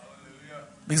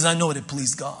 Because I know it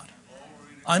pleased God.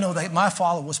 I know that my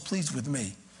Father was pleased with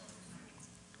me.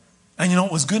 And you know,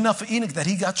 it was good enough for Enoch that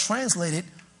he got translated,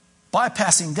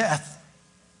 bypassing death,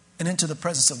 and into the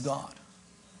presence of God.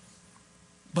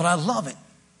 But I love it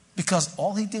because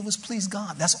all he did was please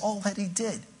God. That's all that he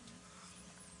did.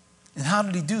 And how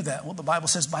did he do that? Well, the Bible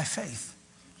says by faith.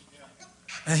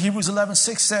 And Hebrews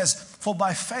 11:6 says, for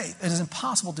by faith it is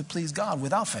impossible to please God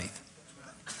without faith.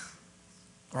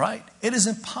 Right? It is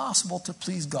impossible to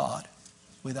please God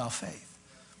without faith.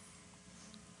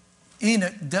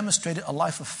 Enoch demonstrated a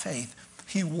life of faith.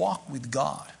 He walked with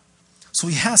God. So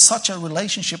he had such a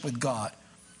relationship with God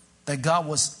that God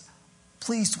was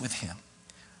pleased with him.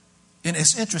 And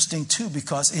it's interesting too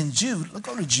because in Jude, let's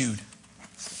go to Jude.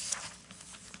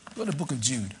 Go to the book of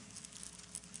Jude.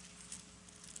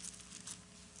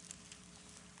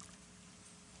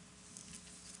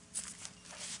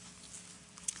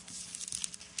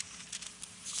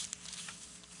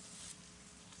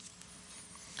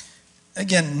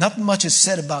 Again, nothing much is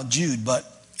said about Jude,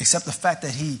 but except the fact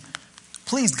that he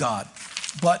pleased God.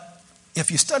 But if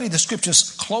you study the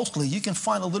scriptures closely, you can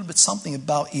find a little bit something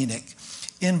about Enoch.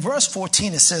 In verse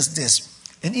 14, it says this,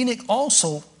 and Enoch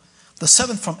also, the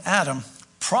seventh from Adam,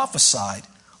 prophesied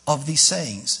of these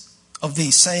sayings,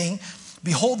 saying,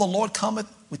 behold, the Lord cometh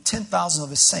with 10,000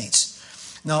 of his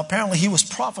saints. Now, apparently he was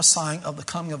prophesying of the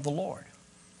coming of the Lord.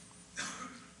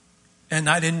 And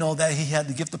I didn't know that he had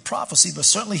the gift of prophecy, but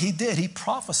certainly he did. He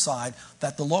prophesied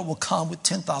that the Lord will come with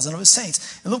 10,000 of his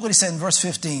saints. And look what he said in verse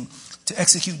 15, to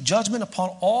execute judgment upon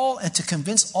all and to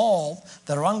convince all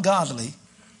that are ungodly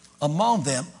among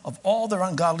them of all their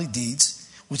ungodly deeds,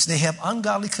 which they have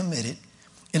ungodly committed,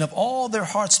 and of all their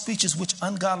hard speeches which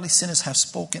ungodly sinners have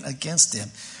spoken against them.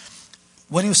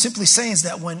 What he was simply saying is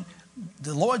that when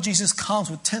the Lord Jesus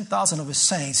comes with 10,000 of his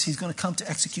saints, he's going to come to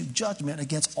execute judgment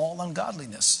against all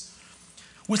ungodliness.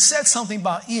 Which said something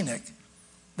about Enoch,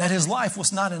 that his life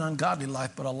was not an ungodly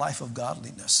life, but a life of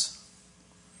godliness.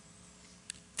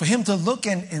 For him to look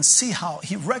and see how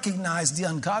he recognized the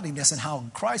ungodliness and how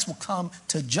Christ will come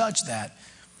to judge that,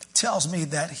 tells me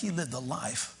that he lived a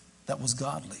life that was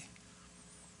godly.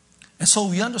 And so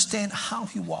we understand how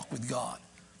he walked with God.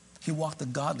 He walked a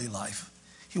godly life.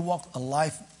 He walked a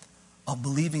life of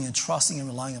believing and trusting and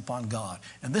relying upon God.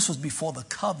 And this was before the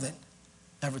covenant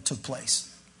ever took place.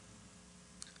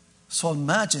 So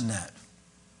imagine that.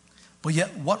 But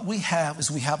yet what we have is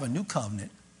we have a new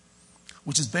covenant,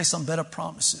 which is based on better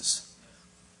promises.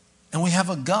 And we have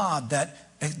a God that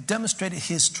demonstrated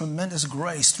his tremendous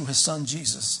grace through his son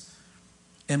Jesus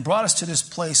and brought us to this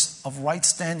place of right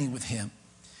standing with him,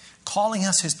 calling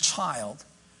us his child.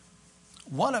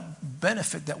 What a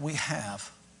benefit that we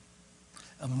have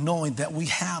of knowing that we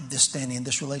have this standing in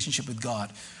this relationship with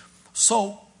God.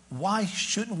 So why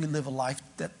shouldn't we live a life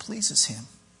that pleases him?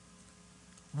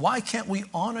 Why can't we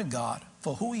honor God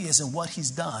for who he is and what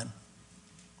he's done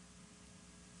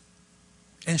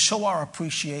and show our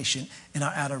appreciation and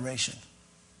our adoration?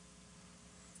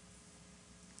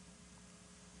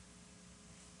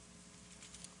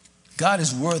 God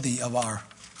is worthy of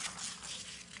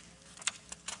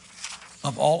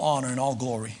all honor and all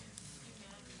glory.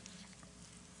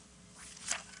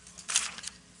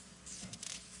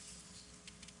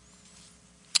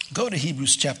 Go to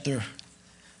Hebrews chapter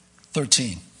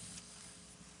 13.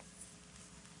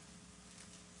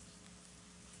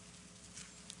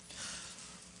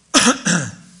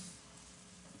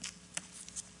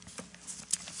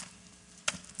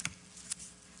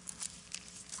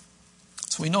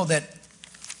 So we know that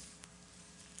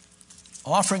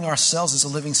offering ourselves as a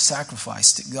living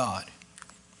sacrifice to God,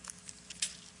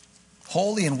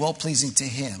 holy and well-pleasing to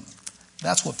him,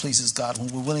 that's what pleases God, when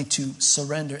we're willing to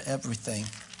surrender everything,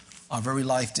 our very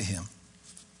life to him.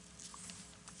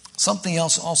 Something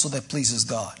else also that pleases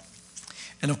God.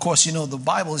 And of course, you know, the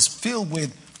Bible is filled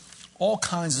with all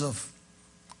kinds of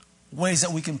ways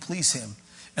that we can please him.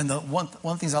 And the one of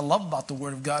the things I love about the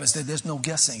Word of God is that there's no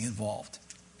guessing involved.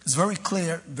 It's very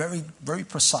clear, very, very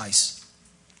precise.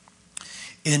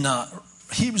 In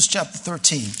Hebrews chapter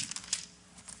 13,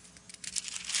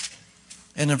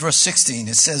 And in verse 16,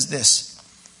 it says this: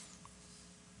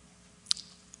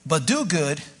 "But do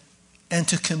good, and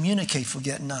to communicate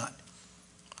forget not.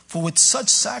 For with such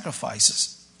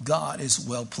sacrifices, God is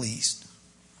well pleased."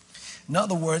 In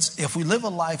other words, if we live a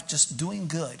life just doing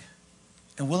good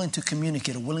and willing to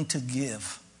communicate or willing to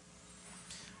give,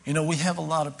 we have a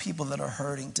lot of people that are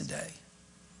hurting today,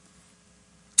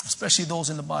 especially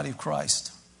those in the body of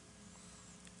Christ.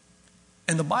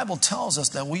 And the Bible tells us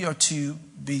that we are to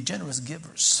be generous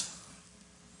givers.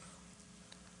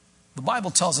 The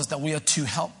Bible tells us that we are to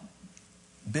help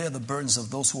bear the burdens of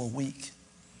those who are weak.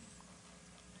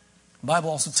 The Bible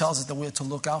also tells us that we are to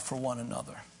look out for one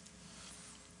another.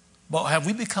 But have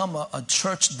we become a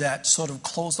church that sort of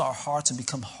closed our hearts and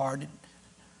become hardened,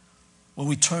 where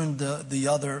we turn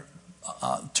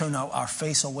turn our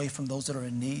face away from those that are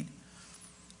in need?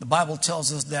 The Bible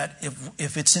tells us that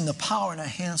if it's in the power in our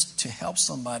hands to help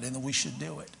somebody, then we should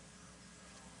do it.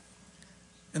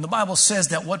 And the Bible says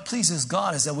that what pleases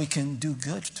God is that we can do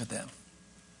good to them,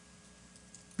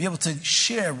 be able to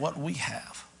share what we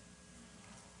have,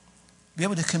 be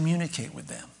able to communicate with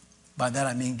them. By that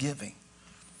I mean giving.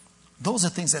 Those are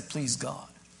things that please God.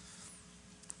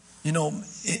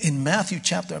 In Matthew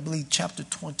chapter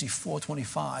 24,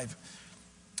 25,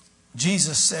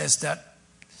 Jesus says that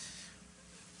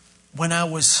when I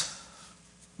was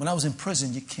in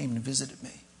prison, you came and visited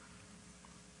me.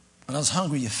 When I was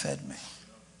hungry, you fed me.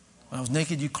 When I was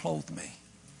naked, you clothed me.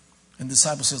 And the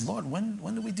disciple says, "Lord, when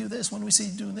do we do this? When do we see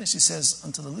you doing this?" He says,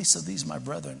 "Unto the least of these, my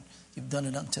brethren, you've done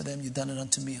it unto them, you've done it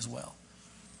unto me as well."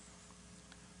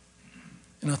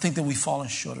 And I think that we've fallen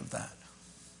short of that.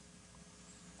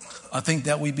 I think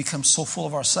that we become so full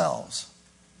of ourselves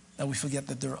that we forget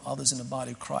that there are others in the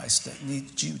body of Christ that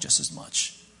need you just as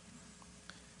much.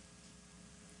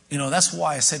 That's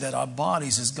why I say that our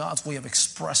bodies is God's way of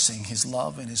expressing His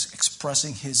love and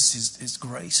expressing His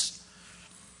grace.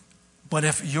 But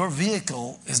if your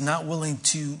vehicle is not willing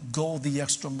to go the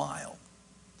extra mile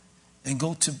and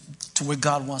go to where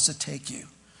God wants to take you,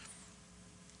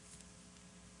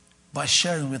 by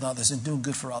sharing with others and doing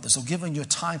good for others, or giving your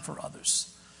time for others,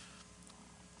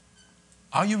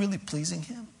 are you really pleasing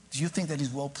Him? Do you think that He's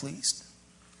well pleased?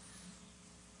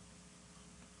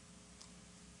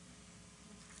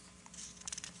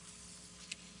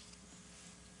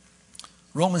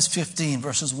 Romans 15,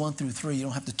 verses 1 through 3, you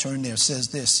don't have to turn there, says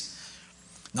this: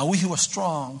 "Now we who are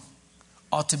strong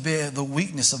ought to bear the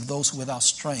weakness of those without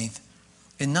strength,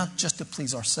 and not just to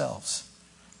please ourselves.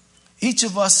 Each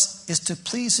of us is to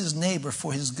please his neighbor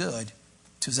for his good,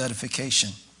 to his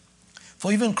edification.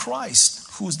 For even Christ,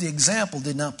 who is the example,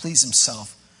 did not please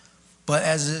himself, but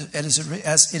as it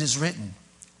is written,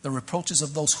 the reproaches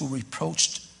of those who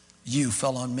reproached you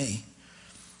fell on me."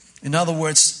 In other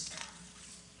words,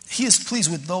 He is pleased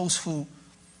with those who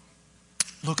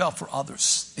look out for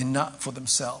others and not for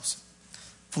themselves.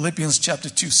 Philippians chapter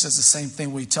 2 says the same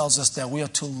thing, where he tells us that we are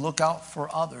to look out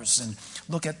for others and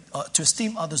to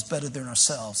esteem others better than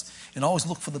ourselves, and always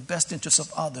look for the best interests of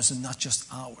others and not just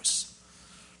ours.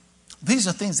 These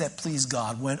are things that please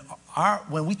God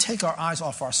when we take our eyes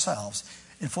off ourselves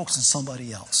and focus on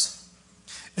somebody else.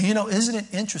 And isn't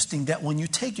it interesting that when you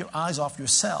take your eyes off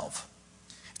yourself,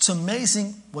 it's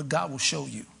amazing what God will show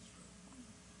you.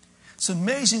 It's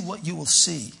amazing what you will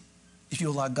see if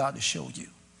you allow God to show you.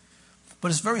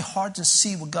 But it's very hard to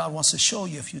see what God wants to show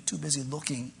you if you're too busy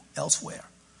looking elsewhere.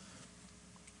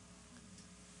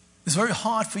 It's very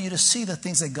hard for you to see the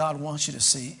things that God wants you to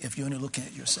see if you're only looking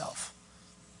at yourself.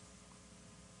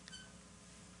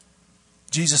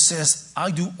 Jesus says, "I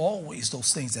do always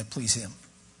those things that please Him."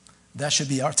 That should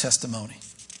be our testimony.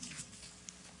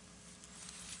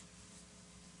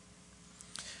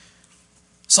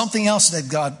 Something else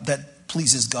that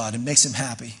pleases God and makes Him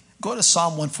happy. Go to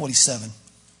Psalm 147.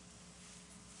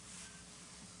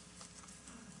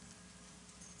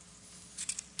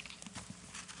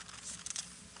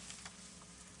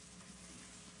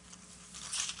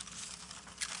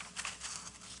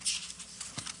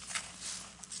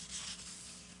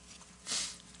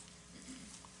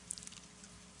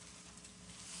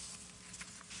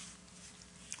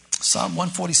 Psalm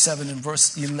 147 and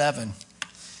verse 11.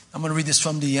 I'm going to read this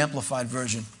from the Amplified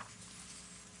Version.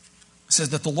 It says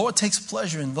that the Lord takes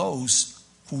pleasure in those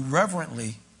who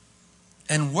reverently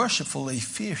and worshipfully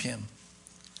fear Him,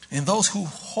 in those who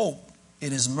hope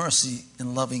in His mercy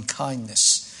and loving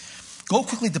kindness. Go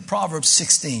quickly to Proverbs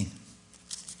 16.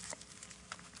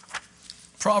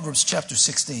 Proverbs chapter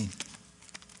 16.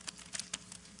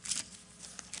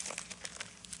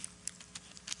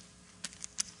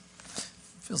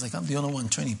 Feels like I'm the only one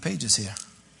turning pages here.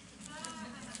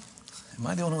 Am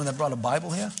I the only one that brought a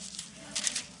Bible here?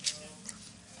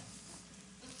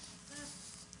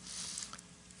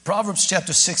 Proverbs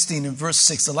chapter 16 and verse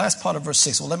 6, the last part of verse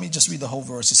 6. Well, let me just read the whole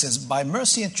verse. It says, by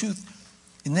mercy and truth,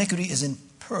 iniquity is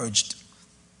purged.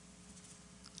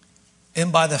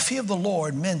 And by the fear of the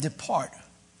Lord, men depart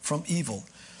from evil.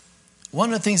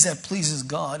 One of the things that pleases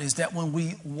God is that when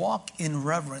we walk in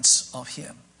reverence of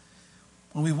him,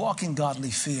 when we walk in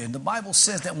godly fear, and the Bible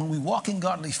says that when we walk in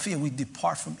godly fear, we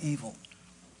depart from evil.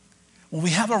 When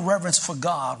we have a reverence for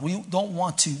God, we don't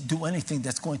want to do anything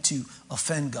that's going to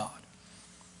offend God.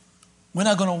 We're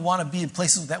not going to want to be in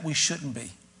places that we shouldn't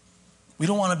be. We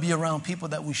don't want to be around people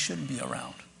that we shouldn't be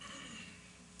around.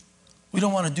 We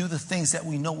don't want to do the things that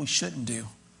we know we shouldn't do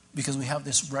because we have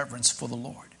this reverence for the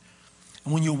Lord.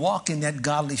 And when you walk in that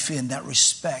godly fear and that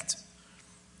respect,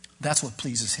 that's what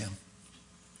pleases him.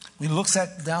 When he looks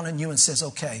down on you and says,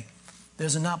 okay,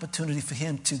 there's an opportunity for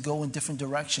him to go in different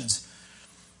directions.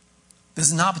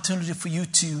 There's an opportunity for you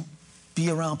to be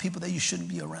around people that you shouldn't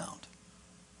be around.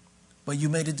 But you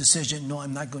made a decision, no,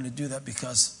 I'm not going to do that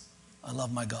because I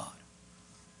love my God.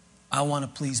 I want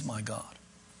to please my God.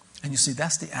 And you see,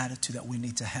 that's the attitude that we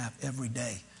need to have every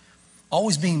day.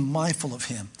 Always being mindful of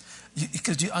him.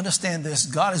 Because you understand this,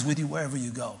 God is with you wherever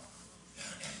you go.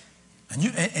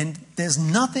 And there's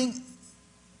nothing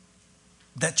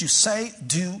that you say,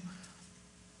 do,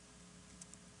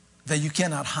 that you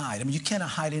cannot hide. I mean, you cannot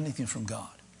hide anything from God.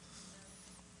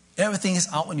 Everything is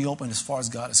out in the open as far as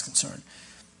God is concerned.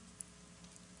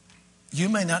 You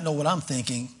may not know what I'm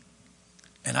thinking,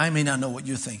 and I may not know what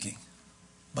you're thinking,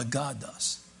 but God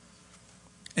does.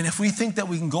 And if we think that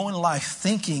we can go in life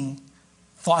thinking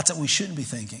thoughts that we shouldn't be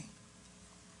thinking,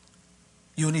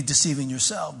 you're only deceiving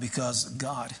yourself because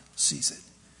God sees it.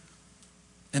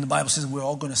 And the Bible says we're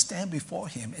all going to stand before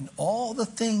him, and all the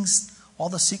things, all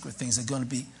the secret things are going to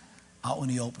be out in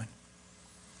the open.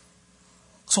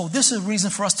 So this is a reason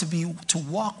for us to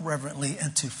walk reverently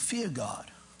and to fear God.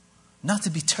 Not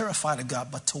to be terrified of God,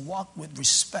 but to walk with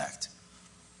respect.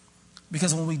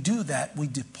 Because when we do that, we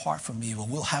depart from evil.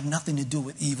 We'll have nothing to do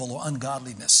with evil or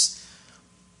ungodliness.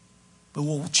 But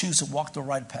we'll choose to walk the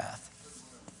right path.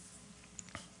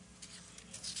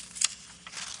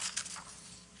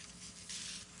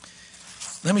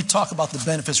 Let me talk about the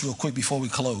benefits real quick before we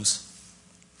close.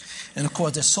 And of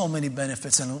course, there's so many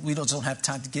benefits, and we don't have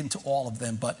time to get into all of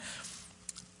them. But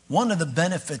one of the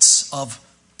benefits of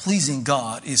pleasing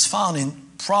God is found in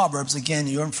Proverbs. Again,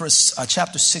 you're in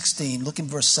chapter 16. Look in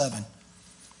verse 7.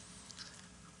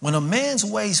 When a man's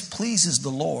ways pleases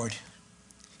the Lord,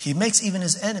 he makes even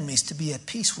his enemies to be at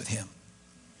peace with him.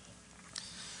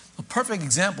 A perfect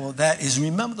example of that is,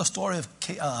 remember the story of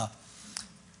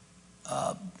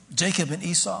Jacob and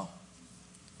Esau?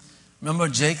 Remember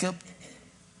Jacob,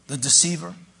 the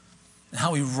deceiver, and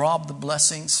how he robbed the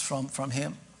blessings from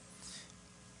him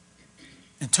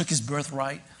and took his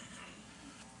birthright?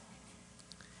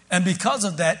 And because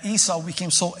of that, Esau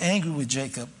became so angry with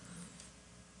Jacob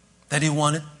that he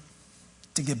wanted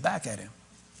to get back at him.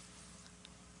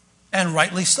 And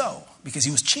rightly so, because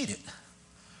he was cheated.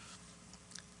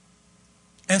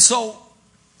 And so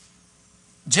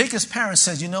Jacob's parents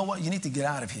said, you know what, you need to get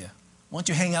out of here. Why don't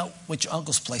you hang out with your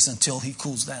uncle's place until he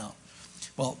cools down?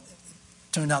 Well,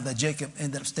 it turned out that Jacob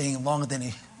ended up staying longer than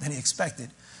he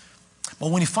expected.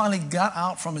 But when he finally got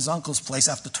out from his uncle's place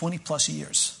after 20 plus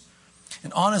years,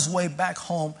 and on his way back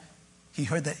home, he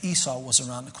heard that Esau was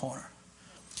around the corner.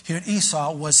 He heard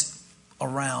Esau was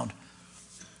around.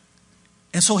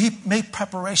 And so he made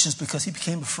preparations because he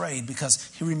became afraid,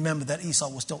 because he remembered that Esau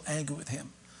was still angry with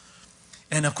him.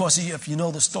 And of course, if you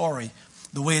know the story,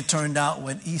 the way it turned out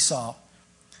when Esau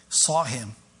saw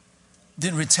him,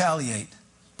 didn't retaliate,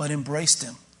 but embraced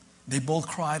him. They both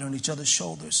cried on each other's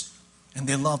shoulders, and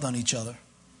they loved on each other,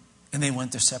 and they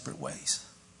went their separate ways.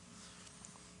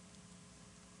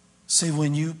 See,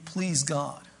 when you please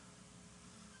God,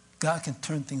 God can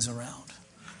turn things around.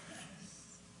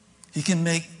 He can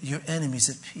make your enemies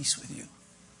at peace with you.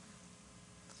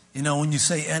 You know, when you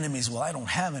say enemies, well, I don't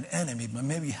have an enemy, but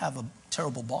maybe you have a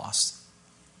terrible boss.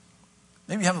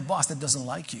 Maybe you have a boss that doesn't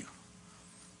like you.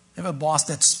 You have a boss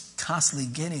that's constantly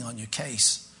getting on your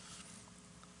case.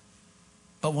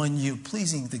 But when you're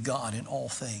pleasing to God in all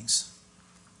things,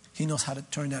 he knows how to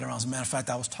turn that around. As a matter of fact,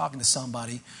 I was talking to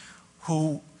somebody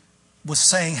who was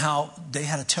saying how they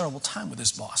had a terrible time with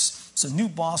this boss. It's a new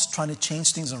boss trying to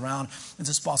change things around, and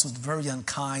this boss was very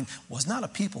unkind, was not a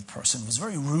people person, was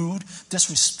very rude,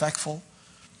 disrespectful.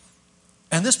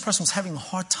 And this person was having a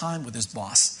hard time with his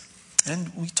boss.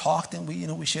 And we talked and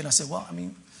we shared. And I said, well,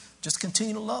 just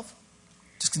continue to love.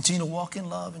 Just continue to walk in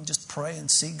love and just pray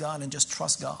and seek God and just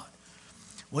trust God.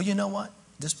 Well, you know what?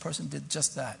 This person did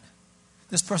just that.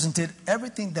 This person did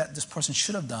everything that this person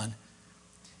should have done.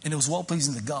 and it was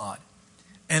well-pleasing to God.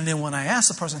 And then when I asked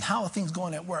the person, how are things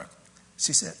going at work?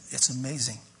 She said, it's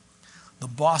amazing. The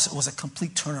boss, it was a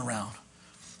complete turnaround.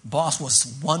 Boss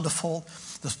was wonderful.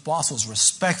 This boss was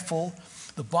respectful.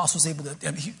 The boss was able to,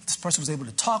 this person was able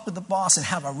to talk with the boss and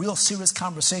have a real serious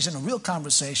conversation, a real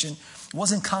conversation. It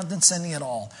wasn't condescending at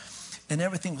all. And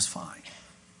everything was fine.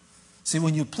 See,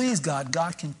 when you please God,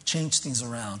 God can change things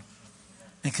around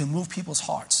and can move people's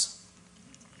hearts.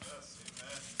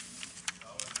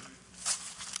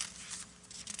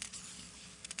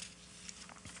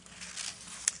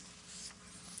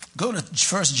 Go to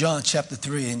 1 John chapter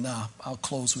 3, and I'll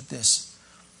close with this.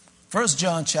 1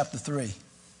 John chapter 3.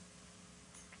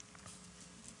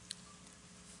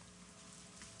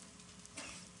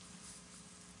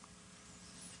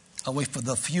 I'll wait for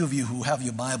the few of you who have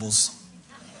your Bibles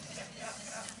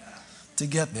to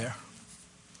get there.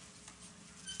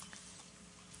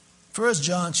 1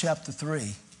 John chapter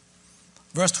 3,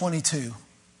 verse 22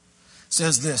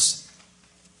 says this,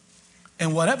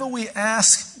 and whatever we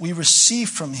ask, we receive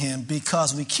from him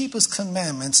because we keep his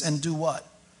commandments and do what?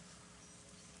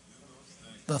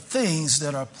 The things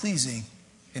that are pleasing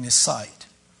in his sight.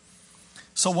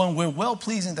 So when we're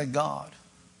well-pleasing to God,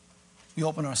 we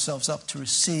open ourselves up to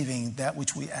receiving that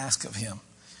which we ask of him.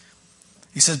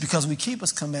 He says, because we keep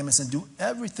his commandments and do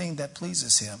everything that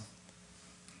pleases him,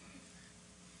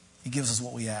 he gives us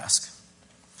what we ask.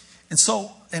 And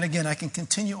so, and again, I can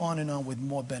continue on and on with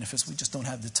more benefits. We just don't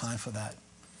have the time for that.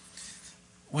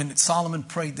 When Solomon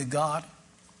prayed to God,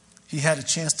 he had a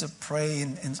chance to pray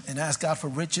and ask God for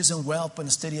riches and wealth, but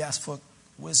instead he asked for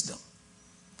wisdom.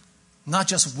 Not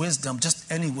just wisdom, just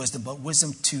any wisdom, but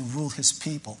wisdom to rule his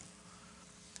people.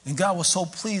 And God was so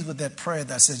pleased with that prayer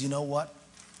that says, you know what?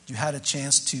 You had a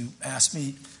chance to ask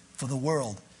me for the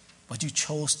world, but you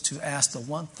chose to ask the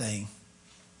one thing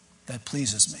that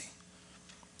pleases me.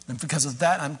 And because of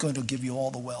that, I'm going to give you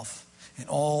all the wealth and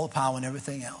all the power and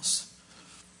everything else.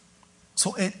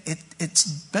 So it's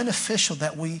beneficial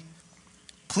that we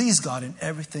please God in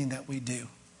everything that we do.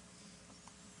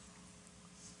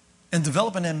 And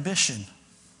develop an ambition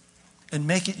and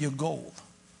make it your goal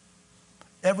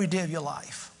every day of your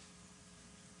life,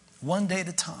 one day at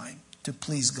a time, to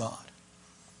please God.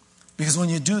 Because when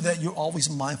you do that, you're always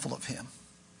mindful of him.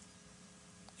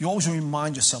 You always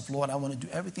remind yourself, Lord, I want to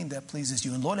do everything that pleases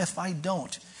you. And Lord, if I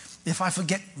don't, if I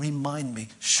forget, remind me.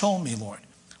 Show me, Lord.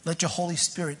 Let your Holy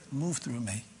Spirit move through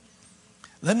me.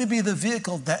 Let me be the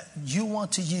vehicle that you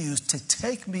want to use to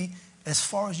take me as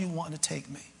far as you want to take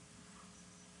me.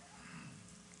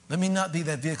 Let me not be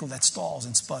that vehicle that stalls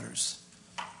and sputters.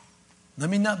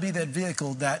 Let me not be that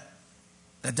vehicle that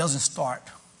doesn't start.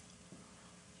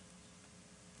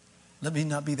 Let me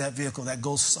not be that vehicle that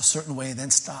goes a certain way and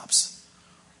then stops.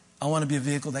 I want to be a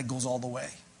vehicle that goes all the way.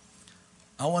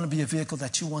 I want to be a vehicle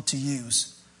that you want to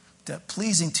use, that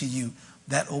pleasing to you,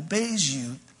 that obeys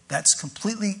you, that's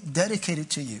completely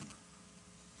dedicated to you,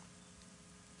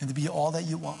 and to be all that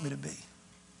you want me to be.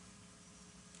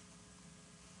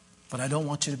 But I don't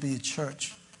want you to be a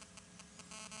church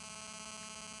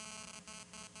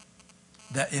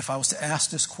that if I was to ask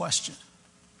this question,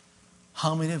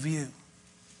 how many of you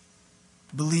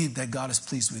believe that God is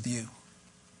pleased with you?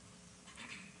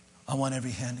 I want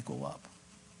every hand to go up.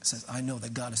 It says, I know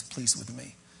that God is pleased with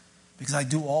me because I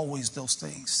do always those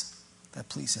things that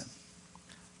please him.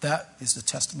 That is the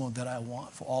testimony that I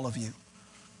want for all of you.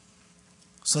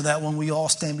 So that when we all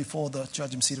stand before the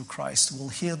judgment seat of Christ, we'll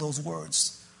hear those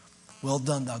words. Well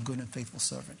done, thou good and faithful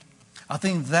servant. I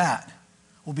think that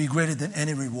will be greater than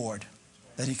any reward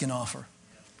that he can offer.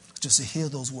 Just to hear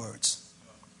those words.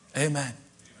 Amen.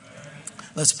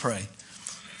 Let's pray.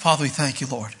 Father, we thank you,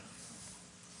 Lord.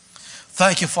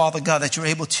 Thank you, Father God, that you're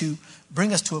able to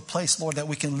bring us to a place, Lord, that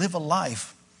we can live a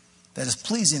life that is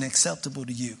pleasing and acceptable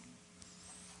to you.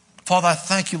 Father, I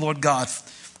thank you, Lord God,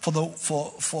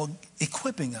 for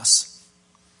equipping us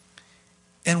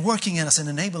and working in us and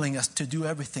enabling us to do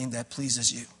everything that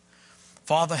pleases you.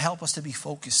 Father, help us to be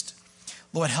focused.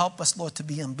 Lord, help us, Lord, to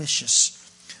be ambitious.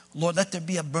 Lord, let there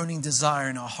be a burning desire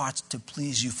in our hearts to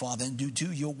please you, Father, and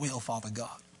do your will, Father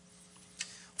God.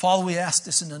 Father, we ask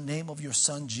this in the name of your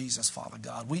Son, Jesus, Father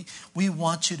God. We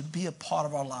want you to be a part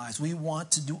of our lives. We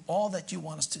want to do all that you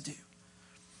want us to do.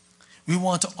 We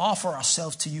want to offer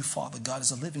ourselves to you, Father God,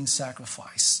 as a living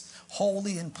sacrifice,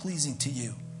 holy and pleasing to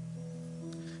you.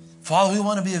 Father, we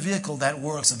want to be a vehicle that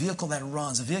works, a vehicle that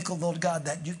runs, a vehicle, Lord God,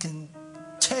 that you can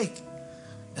take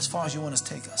as far as you want us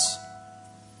to take us.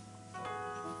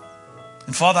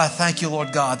 And Father, I thank you,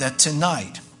 Lord God, that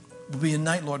tonight will be a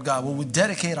night, Lord God, where we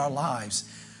dedicate our lives,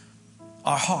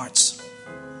 our hearts,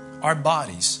 our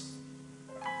bodies,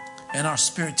 and our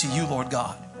spirit to you, Lord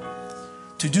God.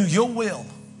 to do your will,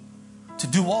 to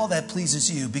do all that pleases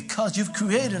you, because you've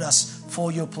created us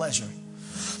for your pleasure.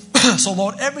 So,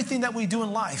 Lord, everything that we do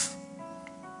in life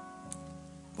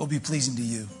will be pleasing to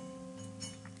you.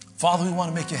 Father, we want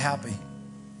to make you happy.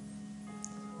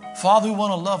 Father, we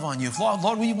want to love on you.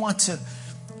 Lord, we want to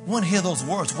hear those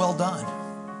words, well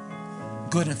done,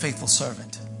 good and faithful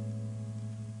servant.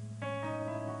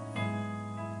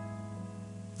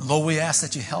 Lord, we ask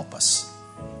that you help us.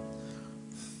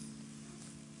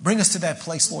 Bring us to that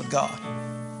place, Lord God.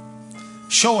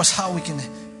 Show us how we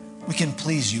can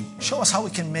please you. Show us how we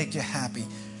can make you happy.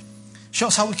 Show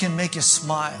us how we can make you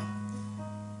smile.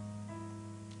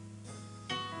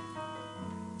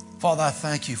 Father, I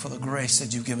thank you for the grace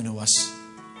that you've given to us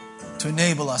to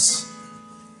enable us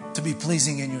to be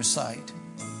pleasing in your sight.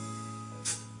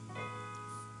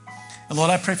 And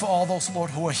Lord, I pray for all those, Lord,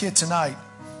 who are here tonight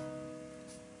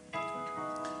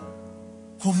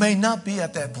who may not be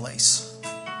at that place.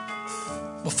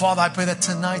 But Father, I pray that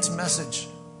tonight's message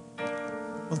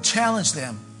will challenge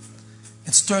them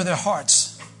and stir their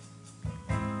hearts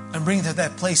and bring them to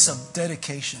that place of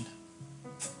dedication.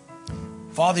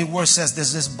 Father, your word says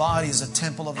this body is a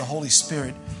temple of the Holy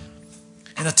Spirit.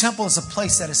 And a temple is a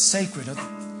place that is sacred,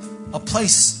 a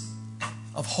place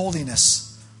of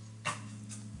holiness,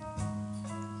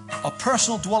 a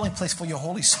personal dwelling place for your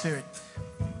Holy Spirit.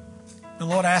 And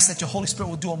Lord, I ask that your Holy Spirit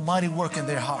will do a mighty work in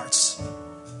their hearts.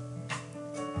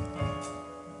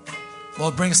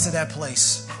 Lord, bring us to that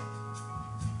place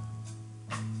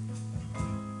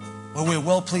where we're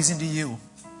well-pleasing to you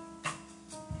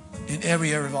in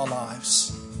every area of our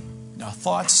lives, in our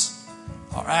thoughts,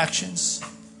 our actions,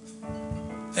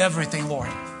 everything, Lord.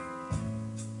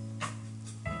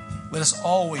 Let us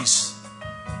always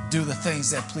do the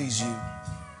things that please you.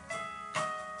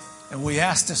 And we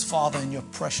ask this, Father, in your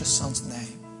precious Son's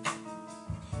name.